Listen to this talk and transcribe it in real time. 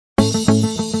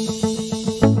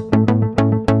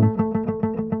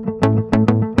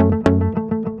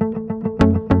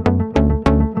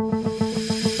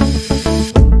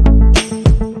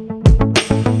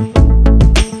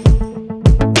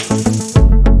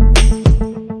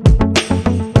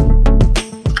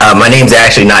My name's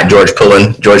actually not George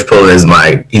Pullen. George Pullen is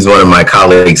he's one of my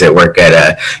colleagues at work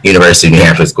at University of New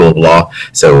Hampshire School of Law.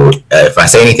 So if I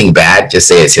say anything bad, just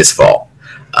say it's his fault.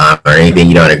 Or anything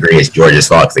you don't agree, it's George's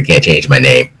fault because I can't change my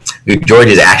name. George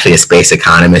is actually a space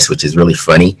economist, which is really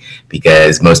funny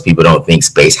because most people don't think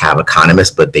space have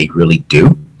economists, but they really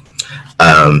do.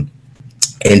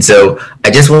 And so I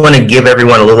just want to give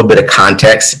everyone a little bit of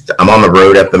context. I'm on the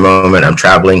road at the moment. I'm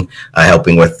traveling,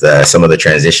 helping with some of the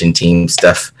transition team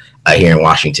stuff here in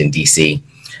Washington, D.C.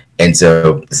 And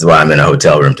so this is why I'm in a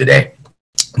hotel room today.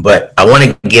 But I want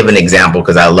to give an example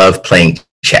because I love playing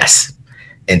chess.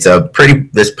 And so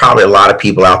there's probably a lot of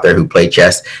people out there who play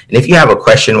chess. And if you have a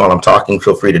question while I'm talking,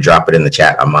 feel free to drop it in the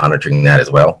chat. I'm monitoring that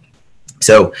as well.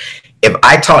 So if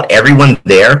I taught everyone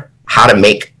there how to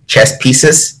make chess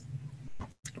pieces,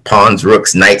 pawns,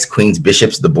 rooks, knights, queens,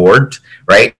 bishops, the board,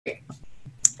 right?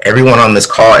 Everyone on this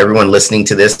call, everyone listening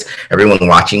to this, everyone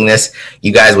watching this,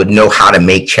 you guys would know how to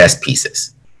make chess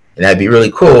pieces. And that'd be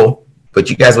really cool, but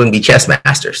you guys wouldn't be chess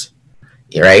masters,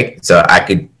 right? So I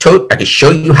could show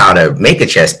you how to make a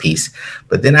chess piece,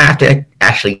 but then I have to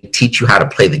actually teach you how to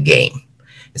play the game.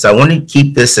 And so I want to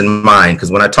keep this in mind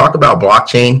because when I talk about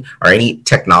blockchain or any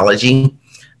technology,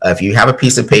 if you have a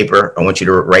piece of paper, I want you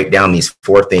to write down these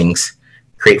 4 things.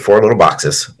 Create 4 little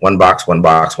boxes, 1 box, 1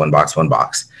 box, 1 box, 1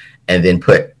 box, and then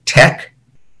put tech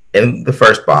in the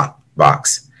first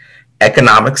box,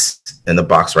 economics in the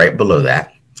box right below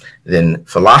that, then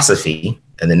philosophy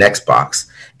in the next box,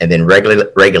 and then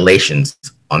regulations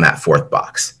on that 4th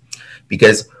box.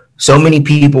 Because so many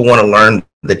people want to learn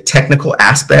the technical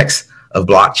aspects of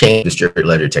blockchain, distributed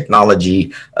ledger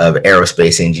technology, of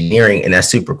aerospace engineering, and that's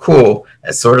super cool.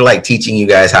 It's sort of like teaching you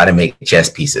guys how to make chess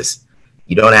pieces.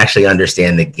 You don't actually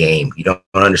understand the game. You might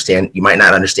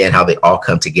not understand how they all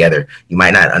come together. You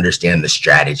might not understand the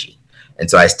strategy. And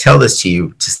so I tell this to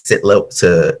you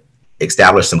to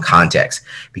establish some context,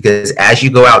 because as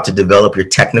you go out to develop your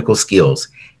technical skills,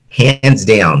 hands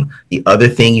down, the other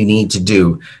thing you need to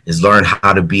do is learn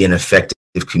how to be an effective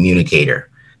communicator.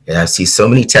 And I see so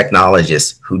many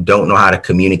technologists who don't know how to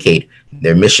communicate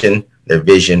their mission, their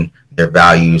vision, their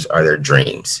values, or their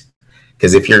dreams.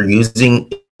 Because if you're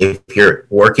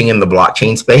working in the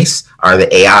blockchain space, or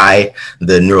the AI,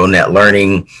 the neural net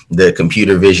learning, the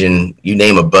computer vision, you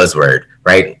name a buzzword,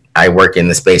 right? I work in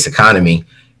the space economy.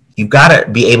 You've got to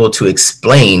be able to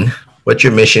explain what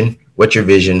your mission, what your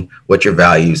vision, what your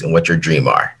values, and what your dream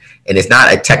are. And it's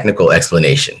not a technical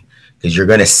explanation because you're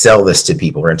going to sell this to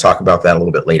people. We're going to talk about that a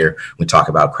little bit later when we talk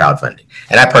about crowdfunding.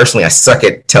 And I suck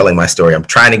at telling my story. I'm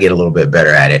trying to get a little bit better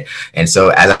at it. And so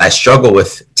as I struggle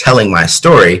with telling my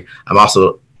story, I'm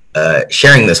also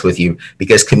sharing this with you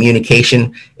because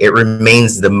communication, it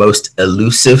remains the most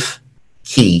elusive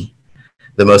key,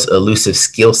 the most elusive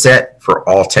skill set for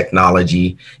all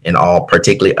technology and all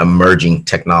particularly emerging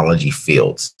technology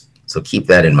fields. So keep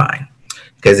that in mind.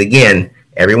 Because again,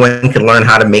 everyone can learn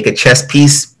how to make a chess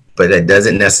piece, but that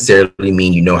doesn't necessarily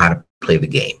mean you know how to play the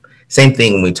game. Same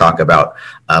thing when we talk about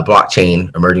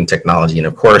blockchain, emerging technology, and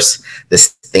of course, this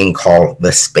thing called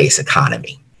the space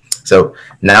economy. So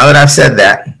now that I've said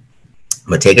that, I'm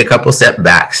going to take a couple step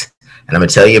backs and I'm going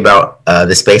to tell you about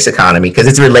the space economy because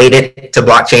it's related to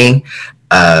blockchain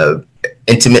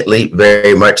intimately,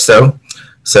 very much so.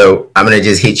 So I'm going to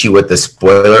just hit you with the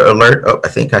spoiler alert. Oh, I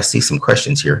think I see some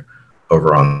questions here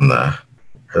over on are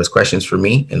those questions for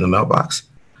me in the mailbox?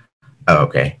 Oh,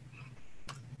 okay.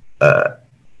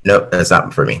 No, that's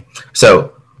not for me.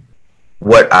 So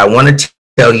what I want to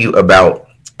tell you about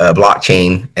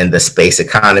blockchain and the space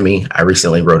economy, I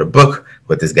recently wrote a book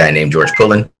with this guy named George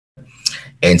Pullen.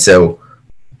 And so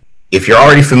if you're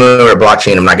already familiar with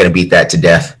blockchain, I'm not going to beat that to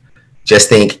death. Just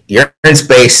think you're in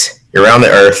space, you're around the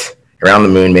Earth, around the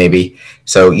moon maybe.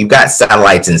 So you've got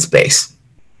satellites in space.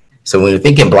 So when you're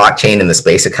thinking blockchain and the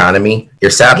space economy,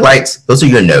 your satellites, those are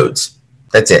your nodes.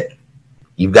 That's it.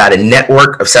 You've got a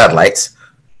network of satellites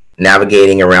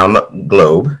navigating around the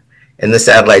globe, and the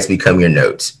satellites become your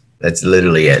nodes. That's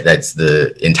literally it. That's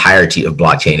the entirety of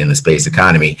blockchain in the space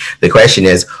economy. The question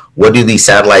is, what do these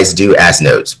satellites do as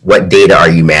nodes? What data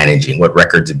are you managing? What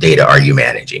records of data are you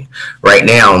managing? Right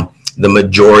now, the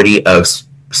majority of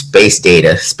space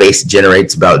data, space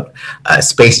generates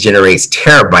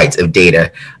terabytes of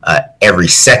data every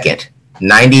second.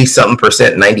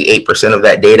 90-something%, 98% of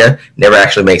that data never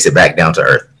actually makes it back down to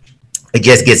Earth. It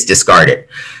just gets discarded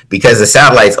because the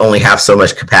satellites only have so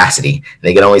much capacity.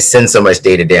 They can only send so much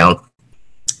data down,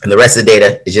 and the rest of the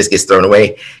data, it just gets thrown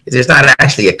away. There's not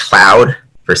actually a cloud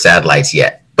for satellites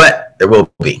yet, but there will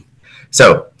be.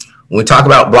 So when we talk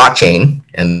about blockchain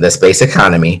and the space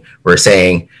economy, we're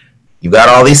saying you've got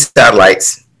all these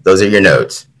satellites, Those are your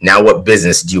nodes. Now, what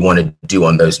business do you want to do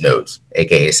on those nodes,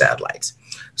 aka satellites?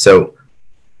 So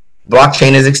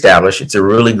blockchain is established. It's a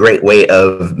really great way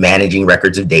of managing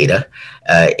records of data.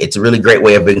 It's a really great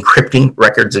way of encrypting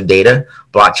records of data.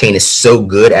 Blockchain is so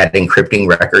good at encrypting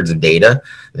records of data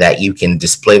that you can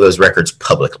display those records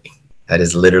publicly. That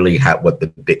is literally what the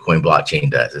Bitcoin blockchain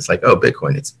does. It's like, oh,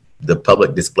 Bitcoin, it's the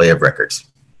public display of records.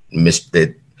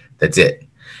 That's it.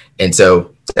 And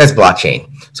so that's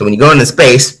blockchain. So when you go into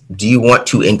space, do you want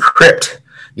to encrypt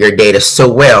your data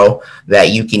so well that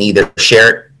you can either share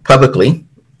it publicly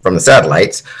from the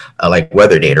satellites, like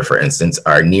weather data, for instance,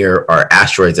 are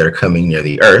asteroids that are coming near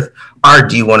the Earth, or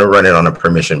do you want to run it on a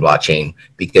permission blockchain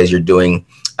because you're doing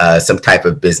some type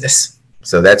of business?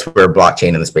 So that's where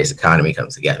blockchain and the space economy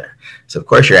comes together. So of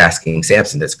course you're asking,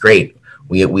 Samson, that's great.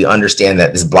 We understand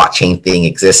that this blockchain thing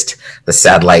exists. The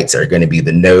satellites are going to be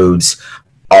the nodes,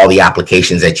 all the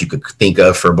applications that you could think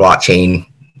of for blockchain.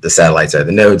 The satellites are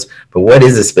the nodes, but what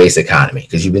is the space economy?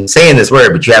 Because you've been saying this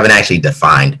word, but you haven't actually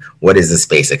defined what is the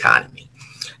space economy.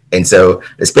 And so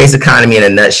the space economy in a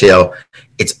nutshell,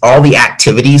 it's all the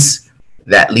activities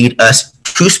that lead us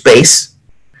to space,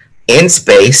 in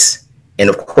space, and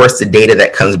of course the data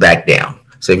that comes back down.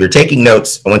 So if you're taking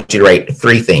notes, I want you to write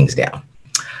 3 things down.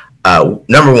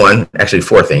 Number one, actually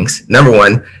 4 things. Number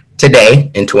one,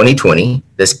 today in 2020,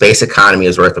 the space economy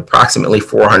is worth approximately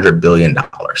 $400 billion.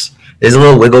 There's a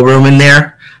little wiggle room in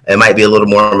there. It might be a little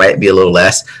more, it might be a little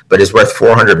less, but it's worth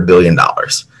 $400 billion.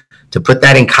 To put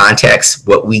that in context,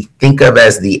 what we think of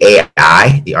as the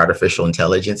AI, the artificial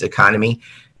intelligence economy,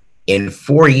 in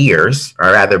 4 years, or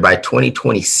rather by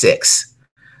 2026,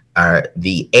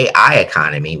 the AI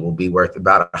economy will be worth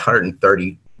about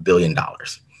 $130 billion.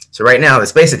 So right now, the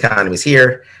space economy is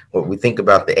here. What we think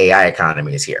about the AI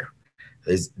economy is here.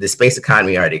 The space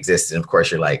economy already exists. And of course,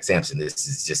 you're like, Samson, this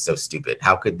is just so stupid.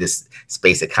 How could this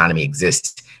space economy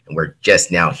exist? And we're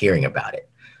just now hearing about it.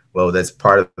 Well, that's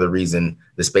part of the reason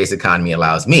the space economy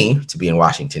allows me to be in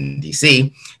Washington,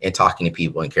 D.C. and talking to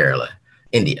people in Kerala,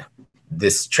 India.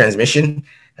 This transmission,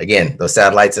 again, those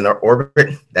satellites in our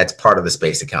orbit, that's part of the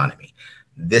space economy.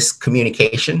 This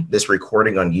communication, this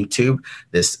recording on YouTube,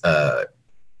 this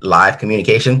live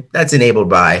communication, that's enabled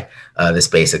by the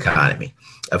space economy.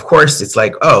 Of course, it's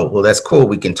like, oh, well, that's cool.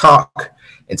 We can talk.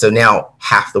 And so now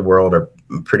half the world, or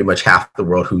pretty much half the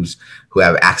world who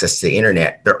have access to the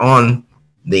internet, they're on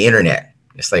the internet.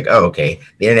 It's like, oh, okay.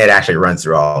 The internet actually runs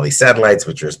through all these satellites,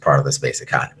 which is part of the space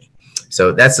economy.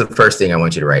 So that's the first thing I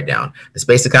want you to write down. The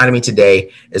space economy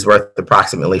today is worth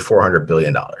approximately $400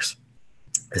 billion.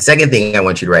 The second thing I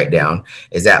want you to write down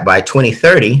is that by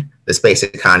 2030, the space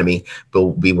economy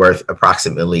will be worth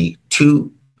approximately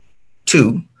 $2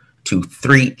 to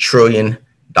 $3 trillion.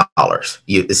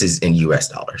 This is in US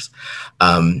dollars.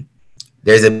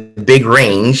 There's a big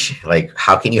range. Like,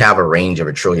 how can you have a range of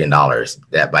 $1 trillion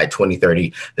that by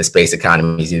 2030, the space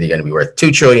economy is either going to be worth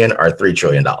 $2 trillion or $3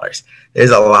 trillion?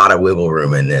 There's a lot of wiggle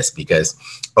room in this because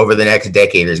over the next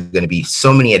decade, there's going to be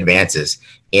so many advances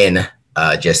in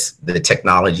just the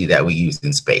technology that we use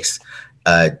in space.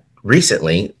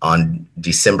 Recently, on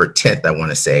December 10th, I want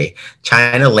to say,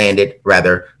 China landed,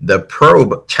 rather, the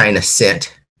probe China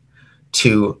sent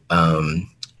to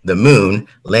the moon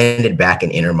landed back in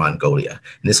Inner Mongolia.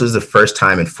 And this was the first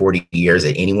time in 40 years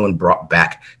that anyone brought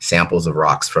back samples of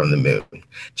rocks from the moon.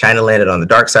 China landed on the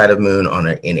dark side of the moon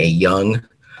in a young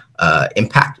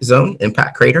impact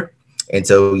crater. And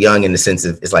so young in the sense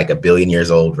of it's like 1 billion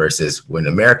years old versus when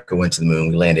America went to the moon,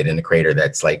 we landed in a crater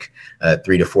that's like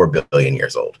 3 to 4 billion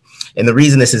years old. And the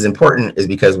reason this is important is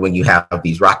because when you have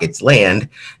these rockets land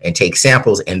and take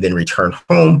samples and then return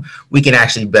home, we can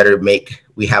actually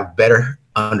we have better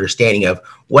understanding of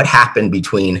what happened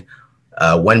between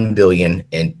 1 billion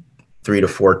and 3 to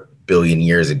 4 billion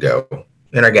years ago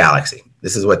in our galaxy.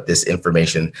 This is what this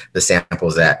information, the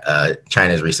samples that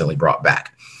China has recently brought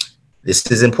back. This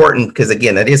is important because,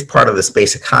 again, that is part of the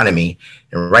space economy.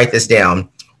 And write this down.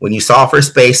 When you solve for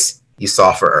space, you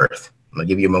solve for Earth. I'm going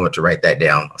to give you a moment to write that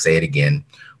down. I'll say it again.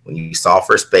 When you solve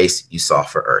for space, you solve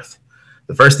for Earth.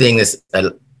 The first thing this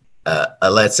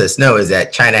lets us know is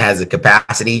that China has the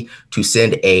capacity to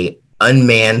send an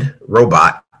unmanned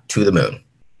robot to the moon.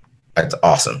 That's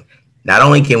awesome. Not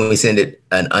only can we send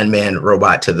an unmanned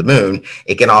robot to the moon,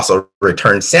 it can also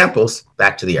return samples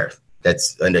back to the Earth.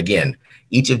 And again,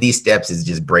 each of these steps is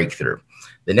just breakthrough.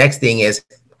 The next thing is,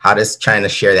 how does China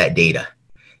share that data?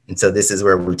 And so this is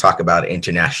where we talk about an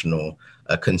international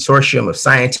consortium of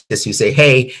scientists who say,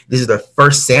 hey, this is the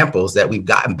first samples that we've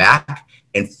gotten back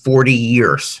in 40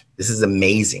 years. This is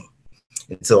amazing.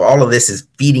 And so all of this is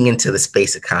feeding into the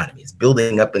space economy. It's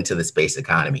building up into the space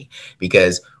economy,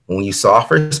 because when you solve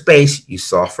for space, you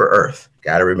solve for Earth.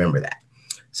 Got to remember that.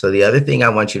 So the other thing I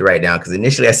want you to write down, because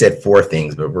initially I said 4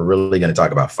 things, but we're really going to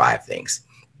talk about 5 things.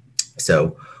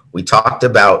 So we talked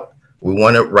about, we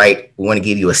want to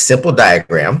give you a simple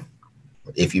diagram.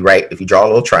 If you draw a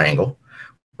little triangle,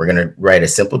 we're going to write a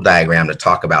simple diagram to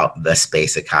talk about the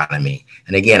space economy.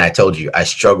 And again, I told you, I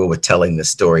struggle with telling the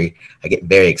story. I get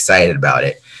very excited about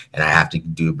it, and I have to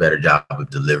do a better job of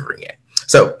delivering it.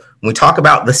 So when we talk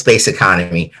about the space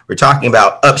economy, we're talking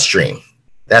about upstream.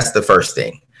 That's the first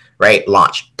thing, right?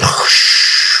 Launch.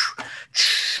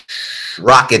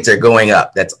 Rockets are going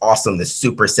up. That's awesome. That's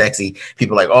super sexy.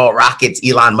 People are like, oh, rockets,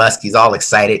 Elon Musk, he's all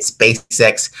excited.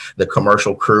 SpaceX, the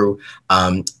commercial crew.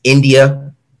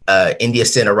 India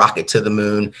sent a rocket to the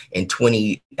moon in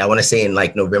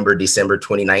like November, December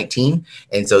 2019.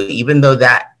 And so even though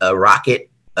that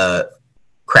rocket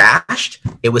crashed,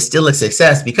 it was still a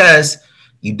success because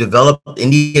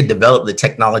India developed the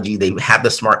technology. They have the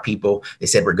smart people. They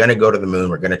said, we're going to go to the moon.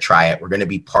 We're going to try it. We're going to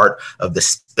be part of the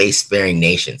spacefaring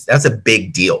nations. That's a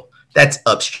big deal. That's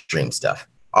upstream stuff.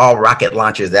 All rocket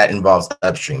launches, that involves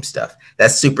upstream stuff.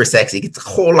 That's super sexy. It gets a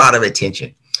whole lot of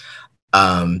attention.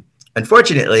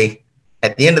 Unfortunately,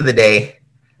 at the end of the day,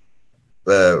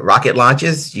 rocket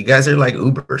launches, you guys are like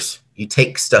Ubers. You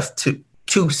take stuff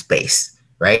to space,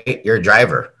 right? You're a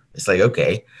driver. It's like,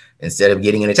 okay, instead of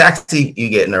getting in a taxi, you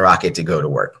get in a rocket to go to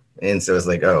work. And so it's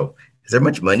like, oh, is there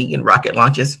much money in rocket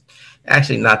launches?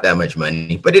 Actually, not that much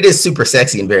money, but it is super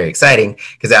sexy and very exciting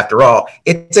because after all,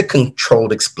 it's a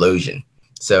controlled explosion.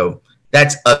 So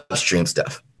that's upstream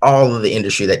stuff. All of the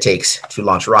industry that takes to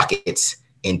launch rockets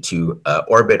into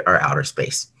orbit or outer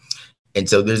space. And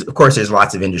so there's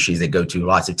lots of industries that go to,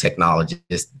 lots of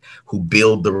technologists who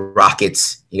build the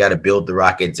rockets. You got to build the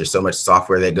rockets. There's so much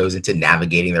software that goes into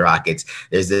navigating the rockets.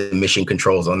 There's the mission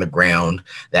controls on the ground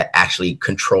that actually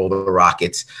control the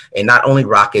rockets, and not only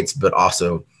rockets, but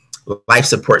also life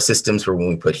support systems for when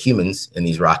we put humans in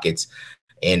these rockets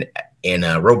and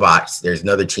robots. There's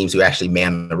other teams who actually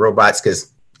man the robots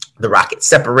because the rockets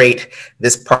separate.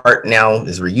 This part now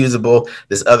is reusable.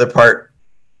 This other part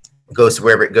goes to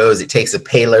wherever it goes. It takes a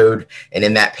payload, and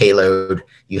in that payload,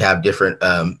 you have different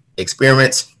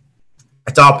experiments.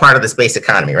 It's all part of the space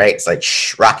economy, right? It's like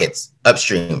rockets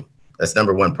upstream. That's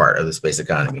number 1 part of the space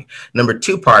economy. Number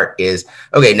 2 part is,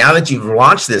 okay, now that you've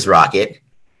launched this rocket,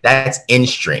 that's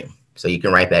in-stream. So you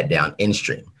can write that down,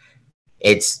 in-stream.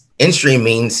 It's in-stream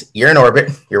means you're in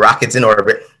orbit, your rocket's in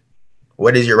orbit.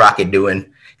 What is your rocket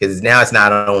doing? Because now it's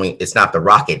not the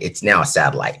rocket, it's now a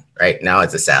satellite, right? Now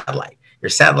it's a satellite. Your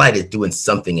satellite is doing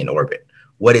something in orbit.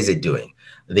 What is it doing?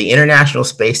 The International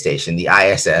Space Station, the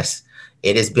ISS,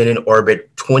 it has been in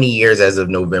orbit 20 years as of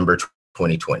November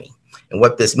 2020. And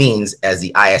what this means, as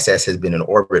the ISS has been in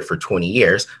orbit for 20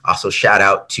 years, also shout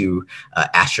out to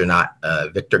astronaut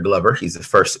Victor Glover. He's the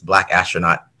first Black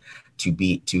astronaut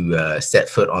to set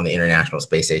foot on the International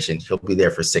Space Station. He'll be there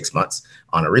for 6 months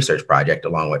on a research project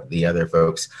along with the other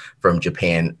folks from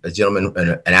Japan,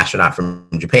 an astronaut from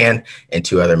Japan, and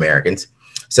 2 other Americans.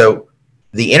 So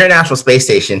the International Space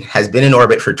Station has been in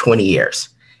orbit for 20 years,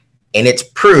 and it's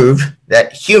proved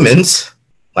that humans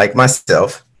like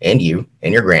myself and you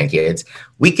and your grandkids,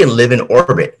 we can live in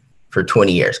orbit for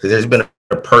 20 years because there's been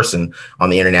a person on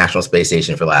the International Space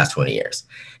Station for the last 20 years.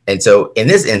 And so in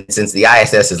this instance, the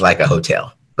ISS is like a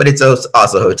hotel, but it's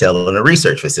also a hotel and a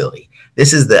research facility.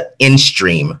 This is the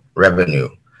in-stream revenue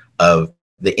of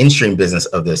the in-stream business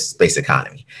of the space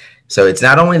economy. So it's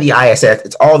not only the ISS,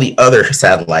 it's all the other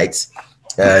satellites.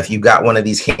 If you've got one of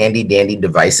these handy dandy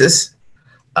devices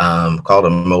called a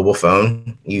mobile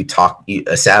phone,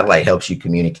 a satellite helps you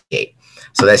communicate.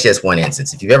 So that's just one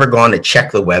instance. If you've ever gone to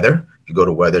check the weather, you go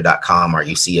to weather.com or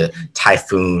you see a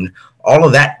typhoon, all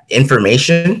of that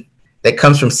information that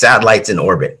comes from satellites in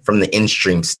orbit, from the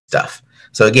in-stream stuff.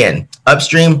 So again,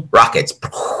 upstream rockets,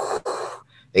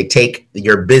 they take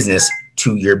your business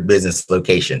to your business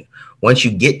location. Once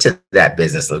you get to that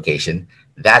business location,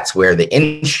 that's where the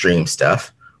in-stream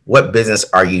stuff, what business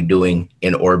are you doing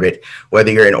in orbit?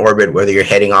 Whether you're in orbit, whether you're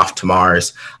heading off to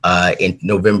Mars, in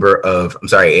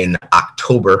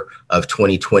October of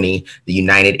 2020, the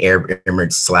United Arab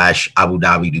Emirates / Abu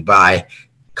Dhabi, Dubai,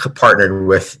 partnered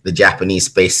with the Japanese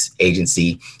Space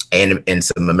Agency and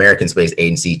some American Space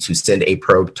Agency to send a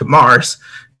probe to Mars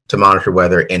to monitor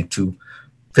weather and to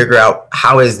figure out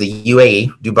how is the UAE,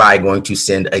 Dubai, going to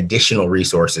send additional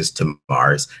resources to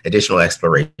Mars, additional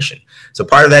exploration. So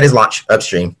part of that is launch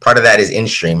upstream, part of that is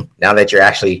in-stream. Now that you're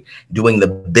actually doing the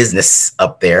business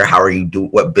up there,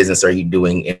 what business are you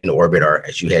doing in orbit or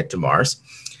as you head to Mars?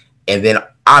 And then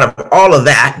out of all of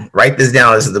that, write this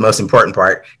down. This is the most important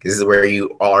part, because this is where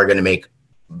you all are going to make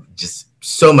just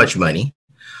so much money.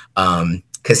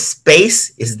 Because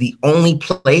space is the only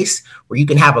place where you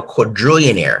can have a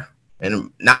quadrillionaire,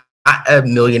 and not a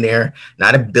millionaire,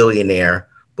 not a billionaire,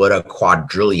 but a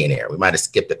quadrillionaire. We might have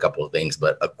skipped a couple of things,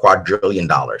 but $1 quadrillion,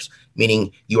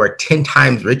 meaning you are 10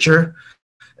 times richer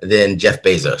than Jeff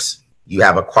Bezos. You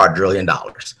have $1 quadrillion.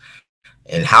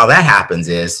 And how that happens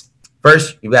is,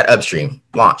 first, you got upstream,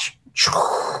 launch.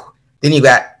 Then you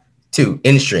got 2,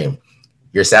 in-stream.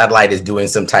 Your satellite is doing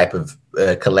some type of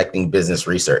collecting business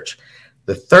research.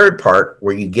 The third part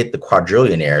where you get the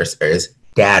quadrillionaires is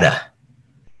data.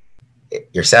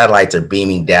 Your satellites are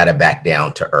beaming data back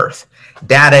down to Earth.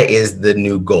 Data is the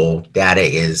new gold. Data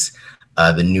is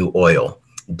the new oil.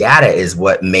 Data is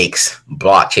what makes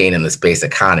blockchain and the space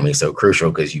economy so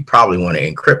crucial, because you probably want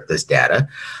to encrypt this data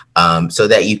so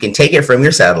that you can take it from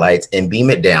your satellites and beam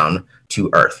it down to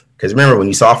Earth. Because remember, when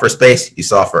you solve for space, you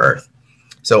solve for Earth.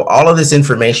 So all of this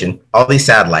information, all these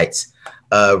satellites,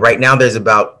 right now there's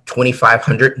about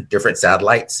 2,500 different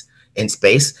satellites in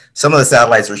space. Some of the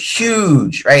satellites are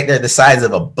huge, right? They're the size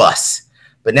of a bus.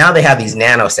 But now they have these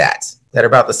nanosats that are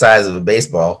about the size of a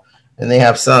baseball, and they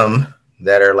have some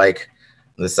that are like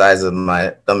the size of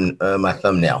my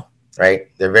thumbnail, right?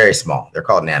 They're very small. They're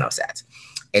called nanosats.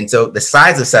 And so the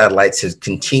size of satellites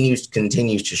continues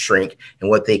to shrink, and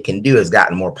what they can do has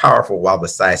gotten more powerful while the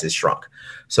size has shrunk.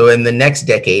 So in the next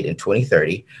decade, in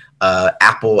 2030,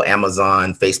 Apple,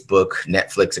 Amazon, Facebook,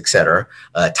 Netflix, etc.,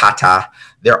 Tata,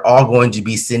 they're all going to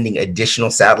be sending additional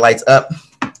satellites up,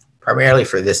 primarily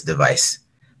for this device,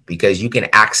 because you can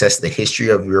access the history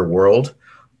of your world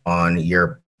on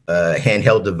your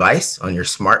handheld device, on your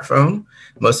smartphone.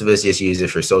 Most of us just use it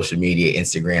for social media,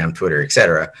 Instagram, Twitter,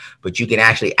 etc. But you can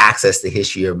actually access the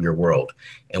history of your world.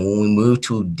 And when we move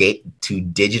to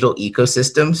digital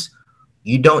ecosystems,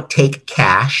 you don't take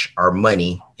cash or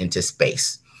money into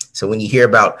space. So when you hear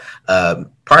about,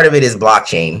 part of it is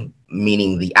blockchain,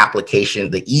 meaning the application,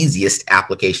 the easiest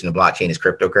application of blockchain is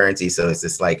cryptocurrency. So it's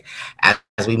just like, as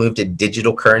we move to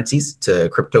digital currencies, to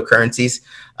cryptocurrencies,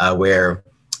 where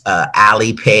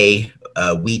Alipay,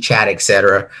 WeChat,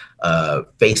 etc.,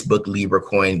 Facebook, Libra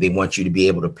Coin, they want you to be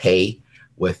able to pay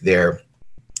with their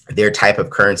type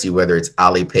of currency, whether it's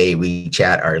Alipay,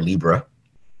 WeChat, or Libra.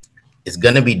 It's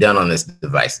going to be done on this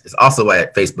device. It's also why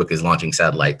Facebook is launching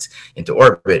satellites into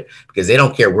orbit, because they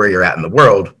don't care where you're at in the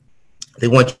world. They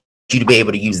want you to be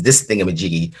able to use this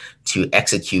thingamajiggy to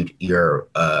execute your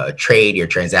trade, your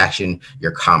transaction,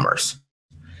 your commerce.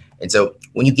 And so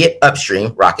when you get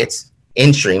upstream rockets,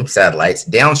 in-stream satellites,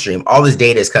 downstream, all this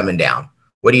data is coming down.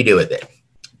 What do you do with it?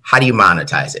 How do you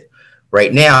monetize it?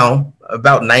 Right now,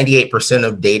 about 98%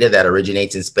 of data that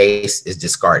originates in space is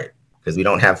discarded, because we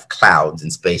don't have clouds in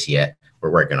space yet.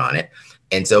 We're working on it.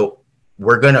 And so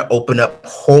we're going to open up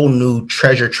whole new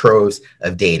treasure troves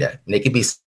of data. And it could be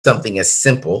something as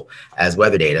simple as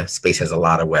weather data. Space has a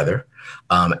lot of weather,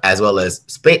 as well as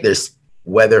space. There's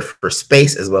weather for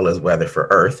space as well as weather for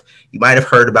Earth. You might have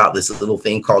heard about this little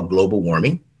thing called global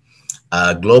warming.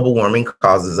 Global warming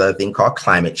causes a thing called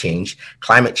climate change.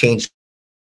 Climate change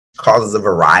causes a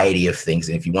variety of things.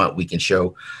 And if you want, we can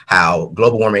show how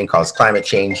global warming causes climate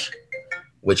change,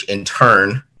 which in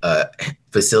turn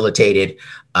facilitated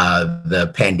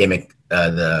the pandemic,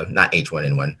 not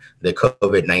H1N1, the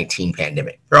COVID-19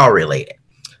 pandemic. They're all related.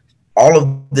 All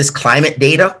of this climate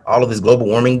data, all of this global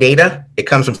warming data, it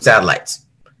comes from satellites.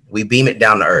 We beam it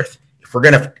down to Earth. If we're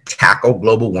going to tackle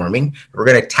global warming, if we're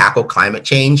going to tackle climate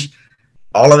change,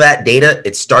 all of that data,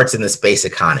 it starts in the space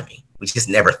economy. We just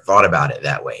never thought about it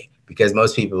that way, because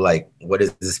most people are like, what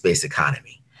is the space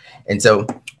economy? And so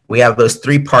we have those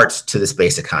 3 parts to the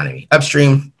space economy: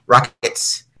 upstream,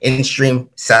 rockets; in-stream,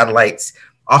 satellites.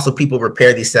 Also, people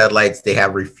repair these satellites. They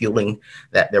have refueling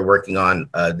that they're working on.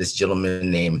 This gentleman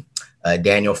named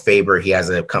Daniel Faber, he has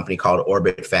a company called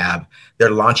Orbit Fab.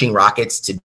 They're launching rockets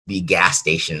to be gas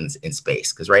stations in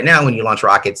space, because right now when you launch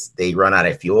rockets, they run out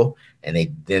of fuel, and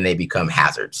then they become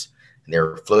hazards.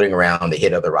 They're floating around, they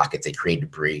hit other rockets, they create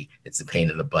debris. It's a pain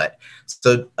in the butt.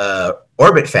 So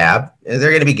Orbit Fab, they're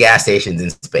going to be gas stations in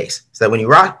space. So that when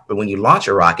you launch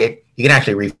a rocket, you can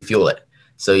actually refuel it.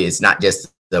 So it's not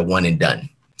just the one and done.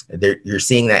 You're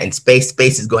seeing that in space.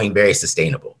 Space is going very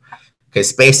sustainable,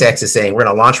 because SpaceX is saying we're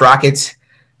going to launch rockets,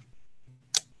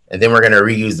 and then we're going to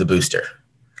reuse the booster.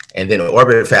 And then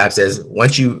Orbit Fab says,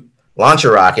 once you launch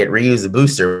a rocket, reuse the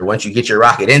booster. Once you get your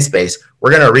rocket in space, we're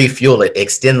going to refuel it,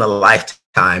 extend the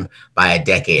lifetime by a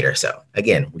decade or so.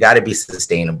 Again, we got to be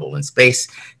sustainable in space,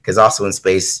 because also in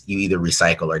space, you either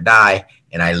recycle or die.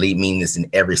 And I mean this in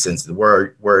every sense of the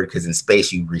word, because in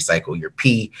space you recycle your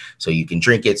pee so you can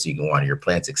drink it, so you can water your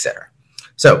plants, etc.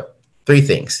 So 3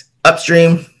 things.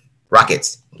 Upstream,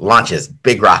 rockets, launches,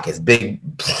 big rockets, big,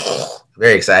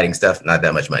 very exciting stuff, not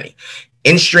that much money.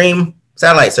 In-stream,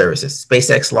 satellite services.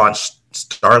 SpaceX launched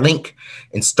Starlink,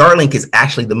 and Starlink is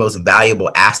actually the most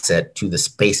valuable asset to the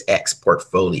SpaceX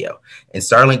portfolio. And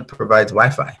Starlink provides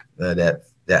Wi-Fi, that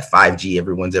 5G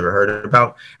everyone's ever heard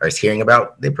about or is hearing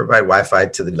about. They provide Wi-Fi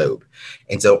to the globe.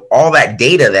 And so all that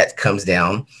data that comes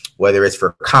down, whether it's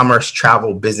for commerce,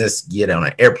 travel, business, get on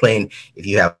an airplane, if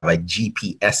you have a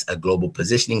GPS, a global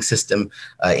positioning system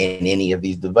in any of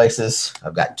these devices,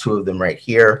 I've got 2 of them right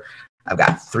here. I've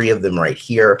got 3 of them right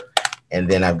here. And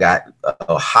then I've got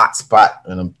a hotspot,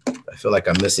 and I feel like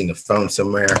I'm missing a phone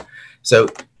somewhere. So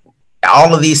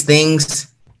all of these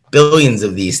things, billions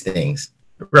of these things,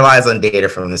 relies on data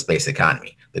from the space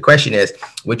economy. The question is,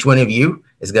 which one of you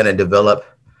is going to develop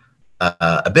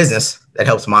a business that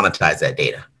helps monetize that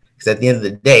data? Because at the end of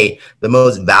the day, the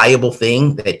most valuable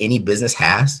thing that any business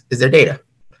has is their data.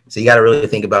 So you got to really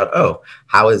think about, oh,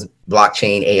 how is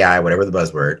blockchain, AI, whatever the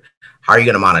buzzword, how are you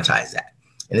going to monetize that?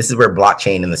 And this is where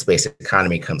blockchain and the space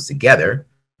economy comes together,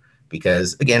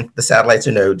 because again, the satellites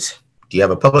are nodes. Do you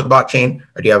have a public blockchain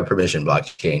or do you have a permission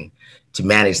blockchain to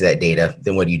manage that data?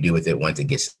 Then what do you do with it once it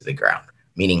gets to the ground?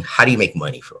 Meaning, how do you make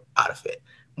money out of it?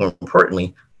 More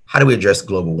importantly, how do we address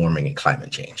global warming and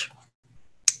climate change?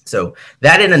 So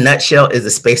that in a nutshell is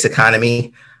the space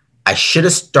economy. I should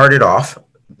have started off,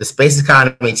 the space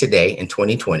economy today in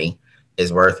 2020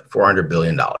 is worth $400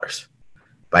 billion.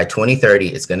 By 2030,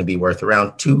 it's going to be worth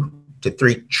around 2 to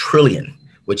 3 trillion,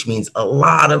 which means a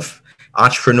lot of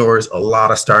entrepreneurs, a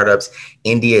lot of startups.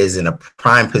 India is in a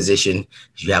prime position.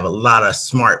 You have a lot of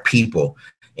smart people,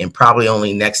 and probably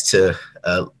only next to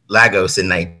Lagos in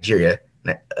Nigeria.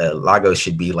 Lagos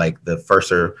should be like the first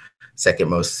or second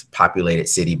most populated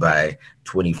city by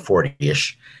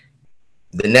 2040-ish.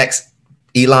 The next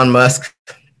Elon Musk,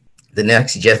 the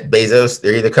next Jeff Bezos,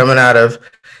 they're either coming out of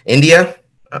India,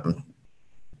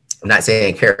 I'm not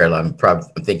saying Kerala,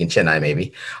 I'm thinking Chennai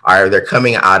maybe, or they're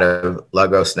coming out of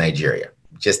Lagos, Nigeria.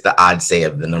 Just the odd say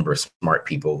of the number of smart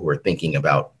people who are thinking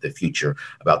about the future,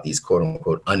 about these quote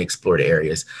unquote unexplored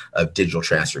areas of digital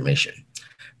transformation.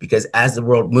 Because as the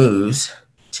world moves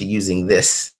to using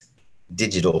this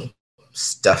digital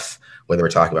stuff, whether we're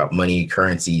talking about money,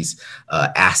 currencies,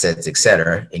 assets, et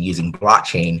cetera, and using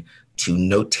blockchain to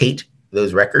notate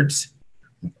those records,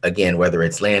 again, whether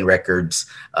it's land records,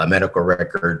 medical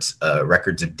records,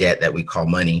 records of debt that we call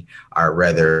money, or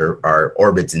rather our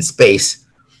orbits in space,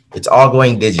 it's all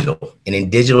going digital. And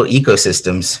in digital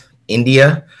ecosystems,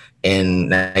 India and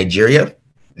Nigeria,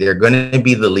 they're going to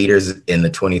be the leaders in the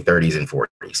 2030s and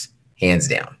 40s, hands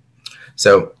down.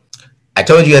 So I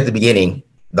told you at the beginning,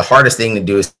 the hardest thing to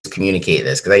do is communicate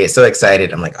this, because I get so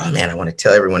excited. I'm like, oh man, I want to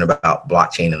tell everyone about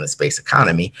blockchain and the space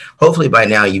economy. Hopefully by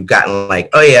now you've gotten like,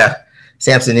 oh yeah,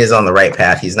 Samson is on the right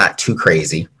path. He's not too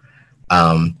crazy.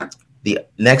 The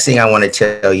next thing I want to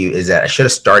tell you is that I should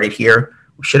have started here.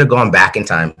 We should have gone back in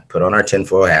time, put on our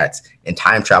tinfoil hats, and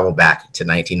time travel back to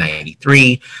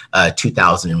 1993,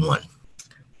 2001.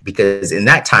 Because in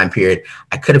that time period,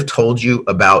 I could have told you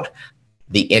about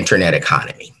the internet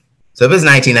economy. So if it's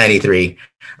 1993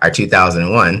 or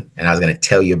 2001, and I was going to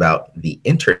tell you about the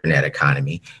internet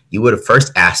economy, you would have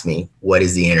first asked me, what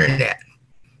is the internet?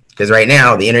 Because right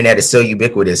now, the internet is so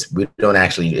ubiquitous, we don't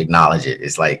actually acknowledge it.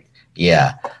 It's like,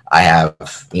 yeah, I have,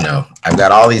 I've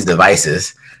got all these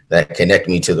devices that connect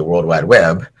me to the World Wide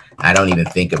Web. I don't even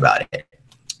think about it.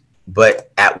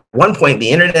 But at one point, the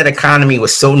internet economy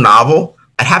was so novel,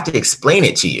 I'd have to explain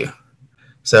it to you.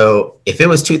 So if it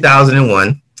was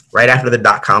 2001, right after the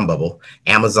dot-com bubble,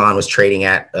 Amazon was trading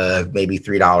at maybe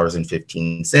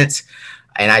 $3.15.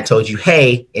 And I told you,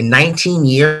 hey, in 19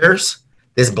 years,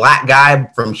 this black guy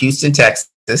from Houston,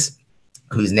 Texas,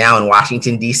 who's now in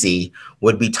Washington, D.C.,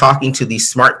 would be talking to these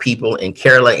smart people in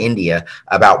Kerala, India,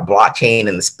 about blockchain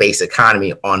and the space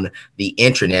economy on the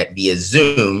internet via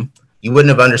Zoom. You wouldn't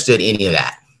have understood any of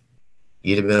that.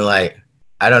 You'd have been like,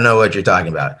 I don't know what you're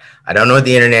talking about. I don't know what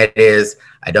the internet is.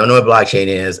 I don't know what blockchain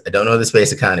is. I don't know what the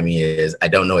space economy is. I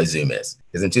don't know what Zoom is.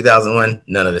 Because in 2001,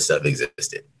 none of this stuff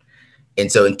existed. And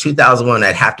so in 2001,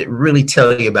 I'd have to really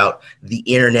tell you about the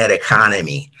internet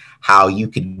economy, how you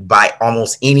could buy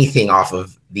almost anything off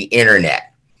of the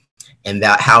internet, and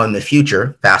that how in the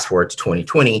future, fast forward to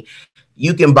 2020,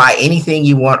 you can buy anything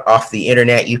you want off the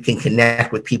internet. You can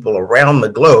connect with people around the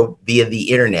globe via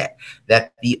the internet.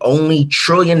 That the only $1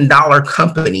 trillion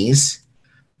companies,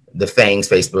 the FANGs,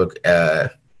 Facebook,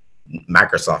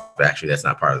 Microsoft, actually, that's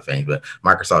not part of the thing, but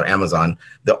Microsoft, Amazon,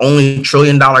 the only $1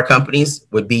 trillion companies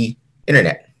would be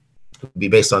internet, would be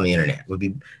based on the internet,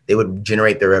 they would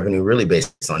generate their revenue really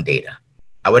based on data.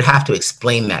 I would have to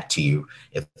explain that to you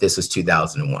if this was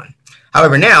 2001.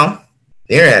 However, now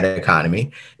the internet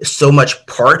economy is so much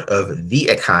part of the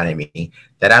economy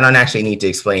that I don't actually need to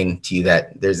explain to you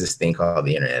that there's this thing called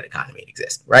the internet economy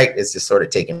exists, right? It's just sort of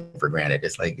taken for granted.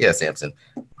 It's like, yeah, Samson,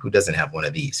 who doesn't have one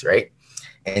of these, right?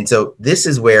 And so this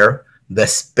is where the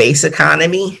space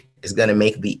economy is going to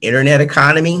make the internet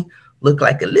economy look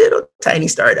like a little tiny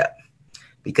startup,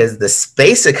 because the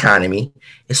space economy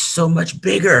is so much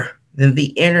bigger than the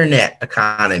internet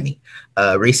economy.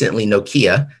 Recently,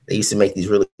 Nokia, they used to make these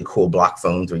really cool block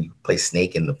phones where you play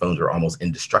Snake and the phones were almost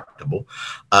indestructible.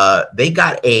 They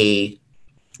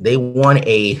won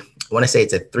I want to say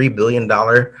it's a $3 billion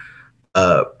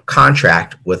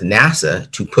contract with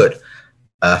NASA to put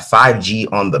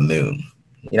 5G on the moon.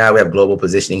 You know how we have global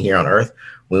positioning here on Earth?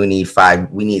 We need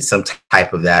some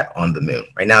type of that on the moon.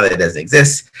 Right now that doesn't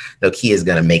exist. Nokia is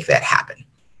going to make that happen.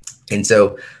 And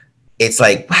so it's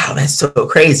like, wow, that's so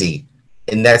crazy.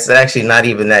 And that's actually not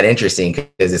even that interesting,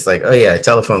 because it's like, oh yeah, a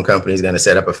telephone company is going to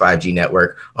set up a 5G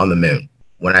network on the moon.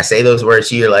 When I say those words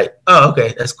to you, you're like, oh,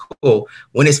 okay, that's cool.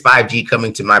 When is 5G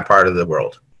coming to my part of the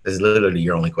world? This is literally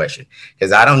your only question,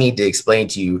 because I don't need to explain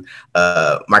to you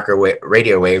microwave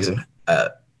radio waves.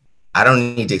 I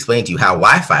don't need to explain to you how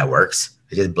Wi-Fi works.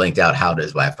 I just blinked out, how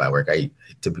does Wi-Fi work? I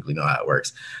typically know how it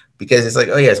works, because it's like,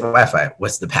 oh yeah, it's Wi-Fi.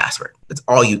 What's the password? That's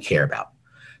all you care about.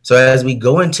 So as we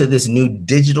go into this new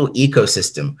digital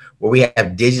ecosystem where we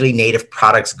have digitally native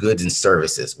products, goods, and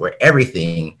services, where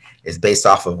everything is based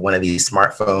off of one of these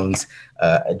smartphones.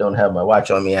 I don't have my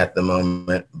watch on me at the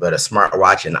moment, but a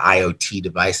smartwatch, an IoT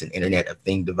device, an Internet of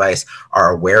Things device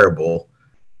are a wearable.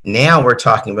 Now we're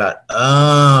talking about,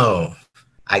 oh,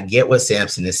 I get what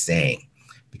Samson is saying,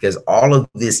 because all of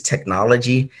this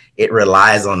technology, it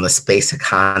relies on the space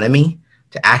economy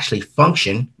to actually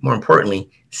function, more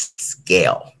importantly,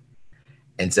 scale.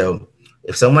 And so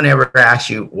if someone ever asks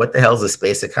you, what the hell is the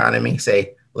space economy?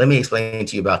 Say, let me explain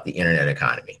to you about the internet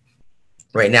economy.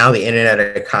 Right now, the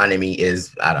internet economy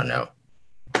is, I don't know.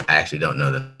 I actually don't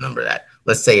know the number of that.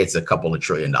 Let's say it's a couple of $1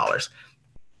 trillion.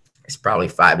 It's probably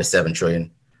 5 to 7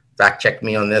 trillion. Fact check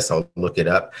me on this. I'll look it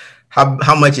up.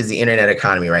 How much is the internet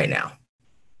economy right now?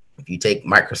 If you take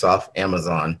Microsoft,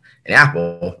 Amazon, and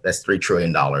Apple, that's $3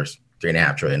 trillion,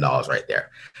 $3.5 trillion right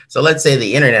there. So let's say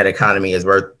the internet economy is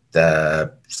worth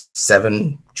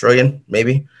 7 trillion,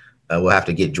 maybe. We'll have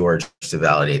to get George to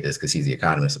validate this because he's the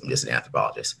economist. I'm just an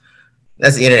anthropologist.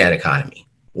 That's the internet economy.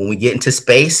 When we get into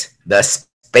space, the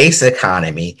space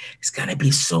economy is going to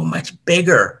be so much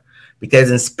bigger,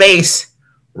 because in space,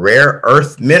 rare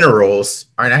earth minerals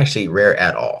aren't actually rare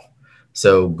at all.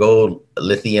 So gold,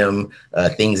 lithium,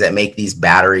 things that make these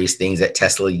batteries, things that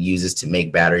Tesla uses to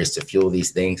make batteries to fuel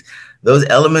these things, those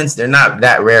elements, they're not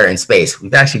that rare in space.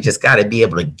 We've actually just got to be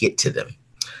able to get to them.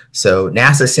 So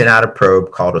NASA sent out a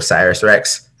probe called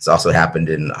OSIRIS-REx. This also happened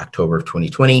in October of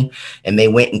 2020. And they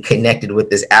went and connected with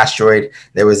this asteroid.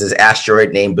 There was this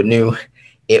asteroid named Bennu.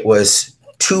 It was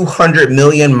 200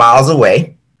 million miles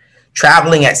away,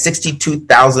 traveling at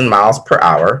 62,000 miles per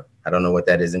hour. I don't know what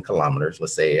that is in kilometers.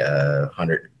 Let's say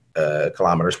 100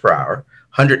 kilometers per hour,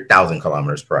 100,000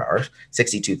 kilometers per hour,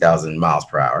 62,000 miles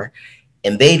per hour.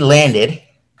 And they landed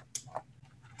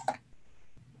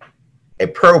a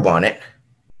probe on it.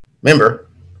 Remember,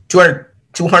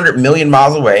 200 million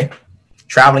miles away,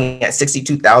 traveling at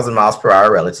 62,000 miles per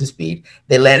hour relative speed.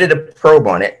 They landed a probe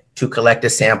on it to collect a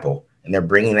sample, and they're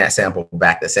bringing that sample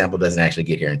back. The sample doesn't actually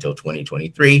get here until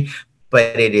 2023,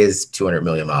 but it is 200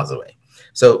 million miles away.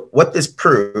 So what this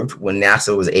proved when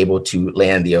NASA was able to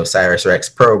land the OSIRIS-REx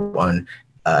probe on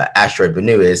asteroid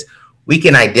Bennu is we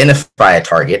can identify a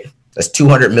target that's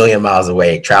 200 million miles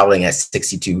away, traveling at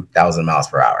 62,000 miles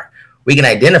per hour. We can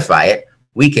identify it,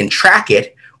 we can track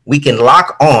it, we can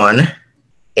lock on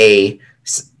a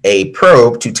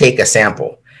probe to take a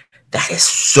sample. That is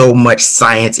so much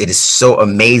science. It is so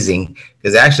amazing,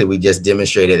 because actually we just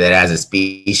demonstrated that as a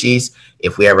species,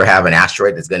 if we ever have an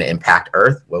asteroid that's going to impact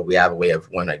Earth, well, we have a way of,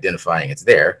 one, identifying it's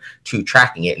there, two,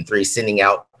 tracking it, and three, sending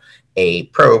out a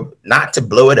probe, not to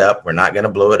blow it up. We're not going to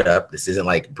blow it up. This isn't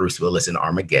like Bruce Willis in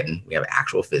Armageddon. We have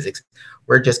actual physics.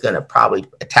 We're just going to probably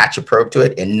attach a probe to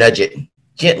it and nudge it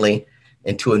gently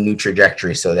into a new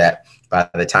trajectory, so that by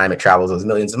the time it travels those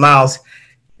millions of miles,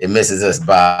 it misses us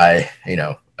by,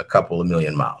 a couple of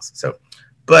million miles. So,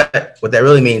 but what that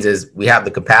really means is we have the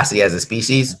capacity as a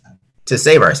species to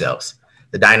save ourselves.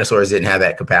 The dinosaurs didn't have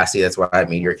that capacity. That's why a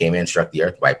meteor came in, struck the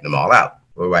Earth, wiped them all out.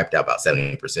 We wiped out about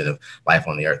 70% of life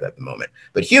on the earth at the moment.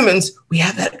 But humans, we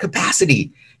have that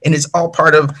capacity, and it's all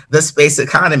part of the space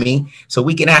economy. So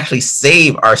we can actually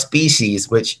save our species,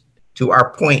 which, to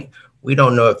our point, we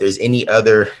don't know if there's any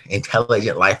other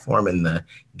intelligent life form in the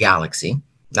galaxy,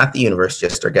 not the universe,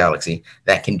 just our galaxy,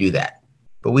 that can do that.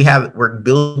 But we're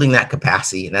building that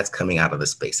capacity, and that's coming out of the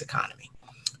space economy.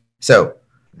 So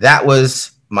that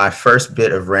was my first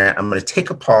bit of rant. I'm going to take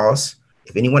a pause.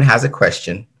 If anyone has a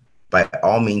question, by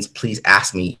all means, please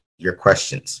ask me your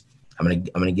questions. I'm going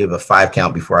to give a 5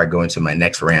 count before I go into my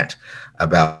next rant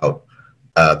about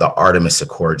the Artemis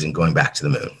Accords and going back to the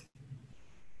moon.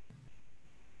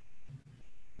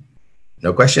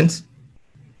 No questions?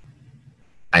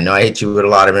 I know I hit you with a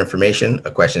lot of information.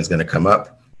 A question is going to come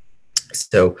up.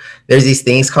 So there's these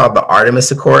things called the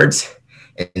Artemis Accords.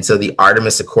 And so the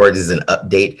Artemis Accords is an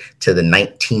update to the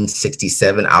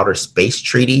 1967 Outer Space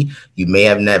Treaty. You may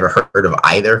have never heard of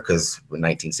either, because in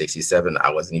 1967, I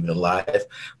wasn't even alive,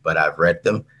 but I've read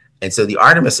them. And so the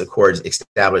Artemis Accords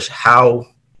establish how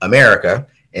America,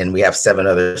 and we have 7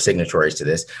 other signatories to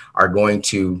this, are going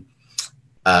to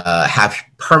have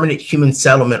permanent human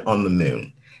settlement on the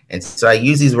moon. And so I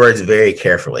use these words very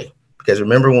carefully, because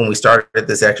remember when we started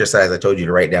this exercise, I told you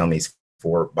to write down these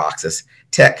 4 boxes: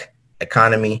 tech,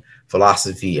 economy,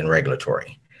 philosophy, and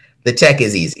regulatory. The tech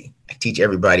is easy. I teach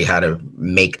everybody how to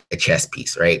make a chess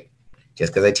piece, right?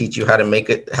 Just because I teach you how to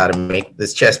make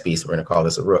this chess piece, we're going to call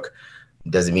this a rook,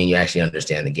 doesn't mean you actually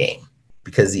understand the game.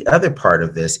 Because the other part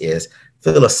of this is,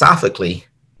 philosophically,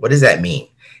 what does that mean?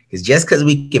 Because just because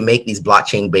we can make these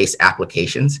blockchain-based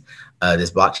applications, this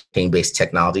blockchain-based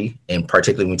technology, and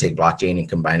particularly when we take blockchain and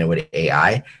combine it with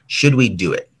AI, should we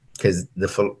do it? Because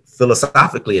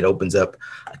philosophically, it opens up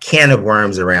a can of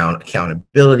worms around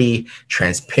accountability,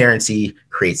 transparency,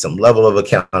 create some level of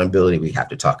accountability. We have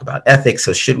to talk about ethics.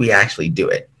 So should we actually do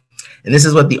it? And this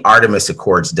is what the Artemis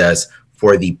Accords does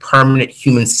for the permanent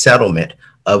human settlement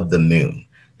of the moon.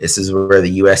 This is where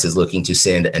the US is looking to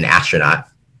send an astronaut,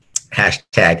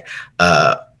 hashtag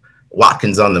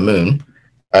Watkins on the moon,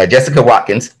 Jessica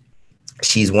Watkins.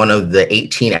 She's one of the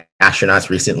 18 astronauts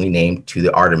recently named to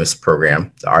the Artemis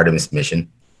program, the Artemis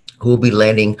mission, who will be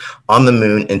landing on the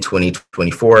moon in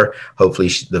 2024. Hopefully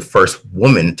the first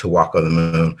woman to walk on the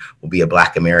moon will be a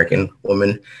Black American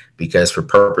woman, because for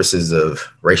purposes of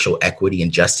racial equity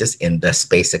and justice in the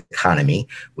space economy,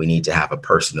 we need to have a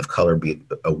person of color be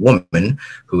a woman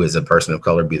who is a person of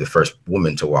color be the first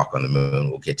woman to walk on the moon.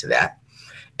 We'll get to that.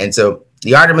 And so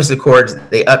the Artemis Accords,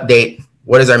 they update,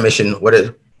 what is our mission?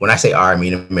 When I say our, I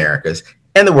mean America's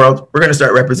and the world. We're going to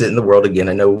start representing the world again.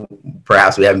 I know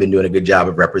perhaps we haven't been doing a good job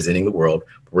of representing the world,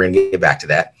 but we're going to get back to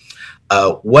that.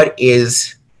 What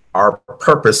is our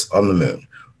purpose on the moon?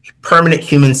 Permanent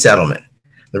human settlement.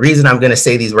 The reason I'm going to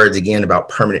say these words again about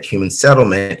permanent human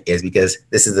settlement is because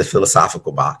this is a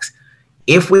philosophical box.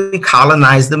 If we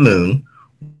colonize the moon,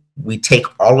 we take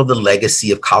all of the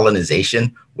legacy of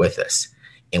colonization with us,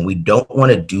 and we don't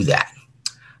want to do that.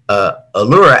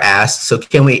 Allura asks, so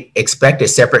can we expect a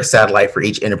separate satellite for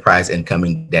each enterprise in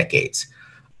coming decades?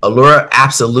 Allura,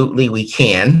 absolutely we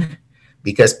can,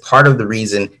 because part of the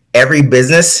reason every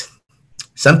business,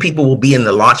 some people will be in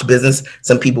the launch business,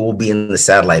 some people will be in the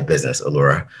satellite business,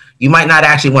 Allura. You might not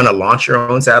actually want to launch your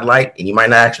own satellite, and you might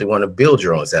not actually want to build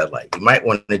your own satellite. You might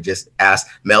want to just ask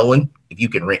Melwin if you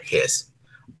can rent his.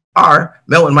 Or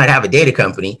Melwin might have a data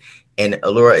company, and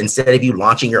Allura, instead of you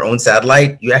launching your own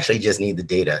satellite, you actually just need the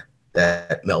data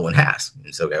that Melwin has.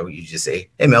 And so you just say,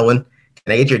 hey, Melwin,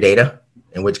 can I get your data?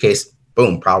 In which case,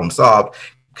 boom, problem solved,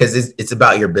 because it's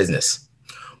about your business.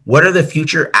 What are the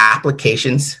future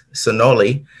applications?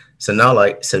 Sonali asks,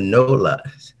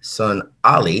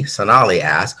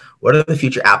 what are the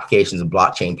future applications of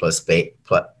blockchain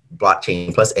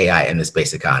plus AI in the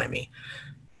space economy?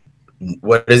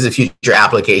 What is the future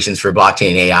applications for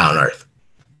blockchain AI on Earth?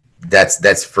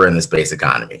 That's for in the space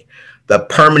economy. The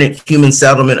permanent human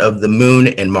settlement of the moon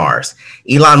and Mars.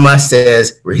 Elon Musk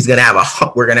says we're going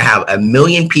to have 1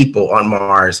 million people on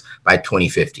Mars by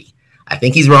 2050. I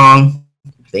think he's wrong.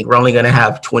 I think we're only going to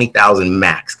have 20,000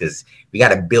 max, because we got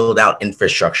to build out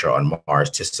infrastructure on Mars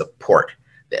to support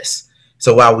this.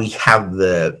 So while we have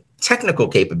the technical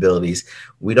capabilities,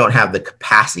 we don't have the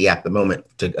capacity at the moment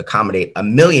to accommodate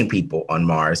 1 million people on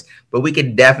Mars, but we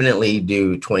could definitely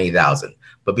do 20,000.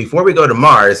 But before we go to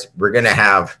Mars, we're going to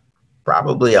have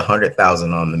probably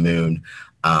 100,000 on the moon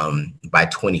by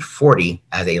 2040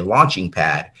 as a launching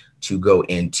pad to go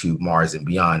into Mars and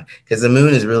beyond. Because the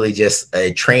moon is really just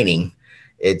a training.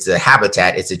 It's a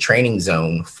habitat. It's a training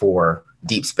zone for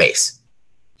deep space.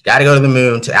 You got to go to the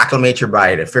moon to acclimate your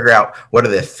body, to figure out what are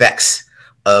the effects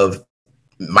of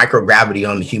microgravity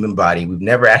on the human body. We've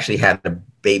never actually had a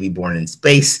baby born in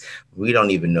space. We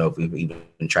don't even know if we've even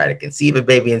tried to conceive a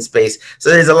baby in space. So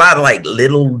there's a lot of like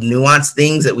little nuanced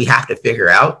things that we have to figure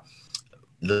out.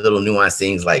 Little nuanced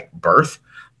things like birth,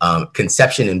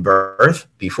 conception and birth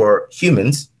before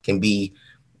humans can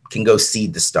go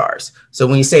seed the stars. So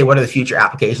when you say what are the future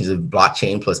applications of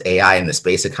blockchain plus AI in the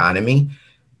space economy,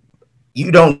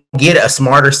 you don't get a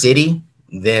smarter city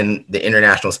than the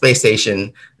International Space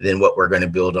Station, than what we're going to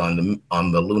build on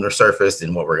the lunar surface,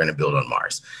 than what we're going to build on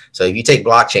Mars. So if you take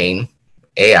blockchain,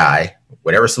 AI,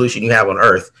 whatever solution you have on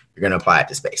Earth, you're going to apply it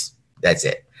to space. That's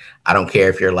it. I don't care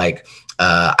if you're like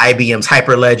IBM's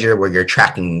Hyperledger, where you're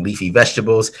tracking leafy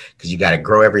vegetables, because you got to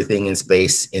grow everything in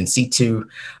space in situ.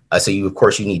 So of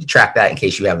course, you need to track that in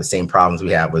case you have the same problems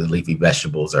we have with leafy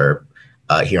vegetables or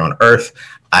here on Earth.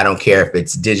 I don't care if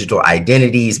it's digital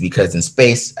identities, because in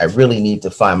space, I really need to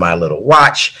find my little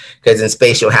watch, because in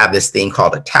space, you'll have this thing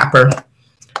called a tapper.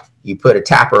 You put a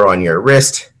tapper on your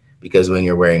wrist, because when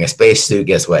you're wearing a spacesuit,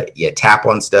 guess what? You tap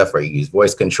on stuff, or you use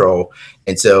voice control.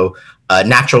 And so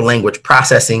natural language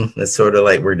processing, that's sort of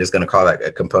like, we're just going to call that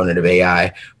a component of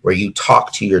AI, where you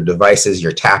talk to your devices,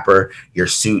 your tapper, your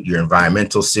suit, your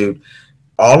environmental suit.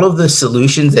 All of the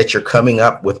solutions that you're coming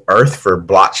up with Earth for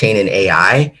blockchain and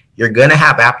AI, you're going to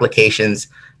have applications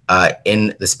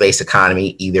in the space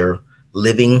economy, either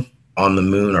living on the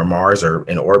moon or Mars or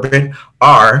in orbit,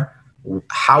 or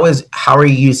how are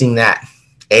you using that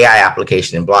AI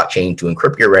application in blockchain to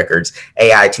encrypt your records,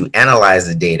 AI to analyze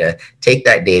the data, take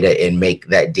that data and make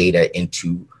that data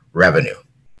into revenue.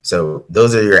 So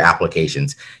those are your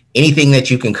applications. Anything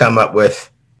that you can come up with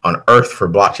on Earth for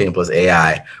blockchain plus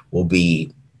AI will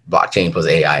be blockchain plus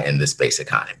AI in the space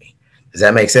economy. Does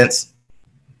that make sense?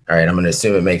 All right, I'm going to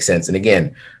assume it makes sense. And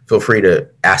again, feel free to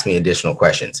ask me additional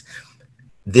questions.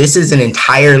 This is an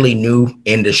entirely new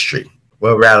industry.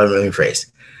 Well, rather, let me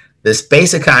rephrase. The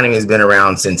space economy has been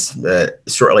around since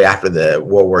shortly after the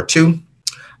World War II,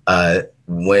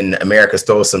 when America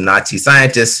stole some Nazi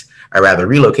scientists, or rather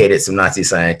relocated some Nazi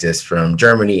scientists from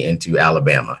Germany into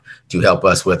Alabama to help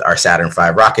us with our Saturn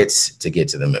V rockets to get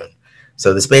to the moon.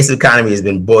 So the space economy has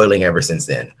been boiling ever since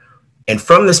then. And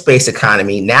from the space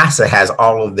economy, NASA has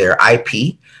all of their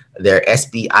IP, their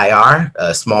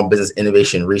SBIR, Small Business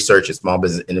Innovation Research and Small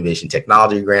Business Innovation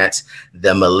Technology grants,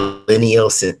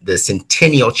 the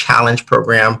Centennial Challenge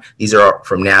Program. These are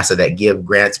from NASA that give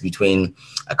grants between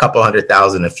a couple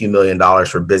 $100,000, a few $1 million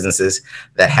for businesses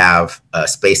that have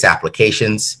space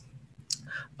applications.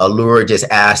 Allure just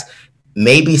asked,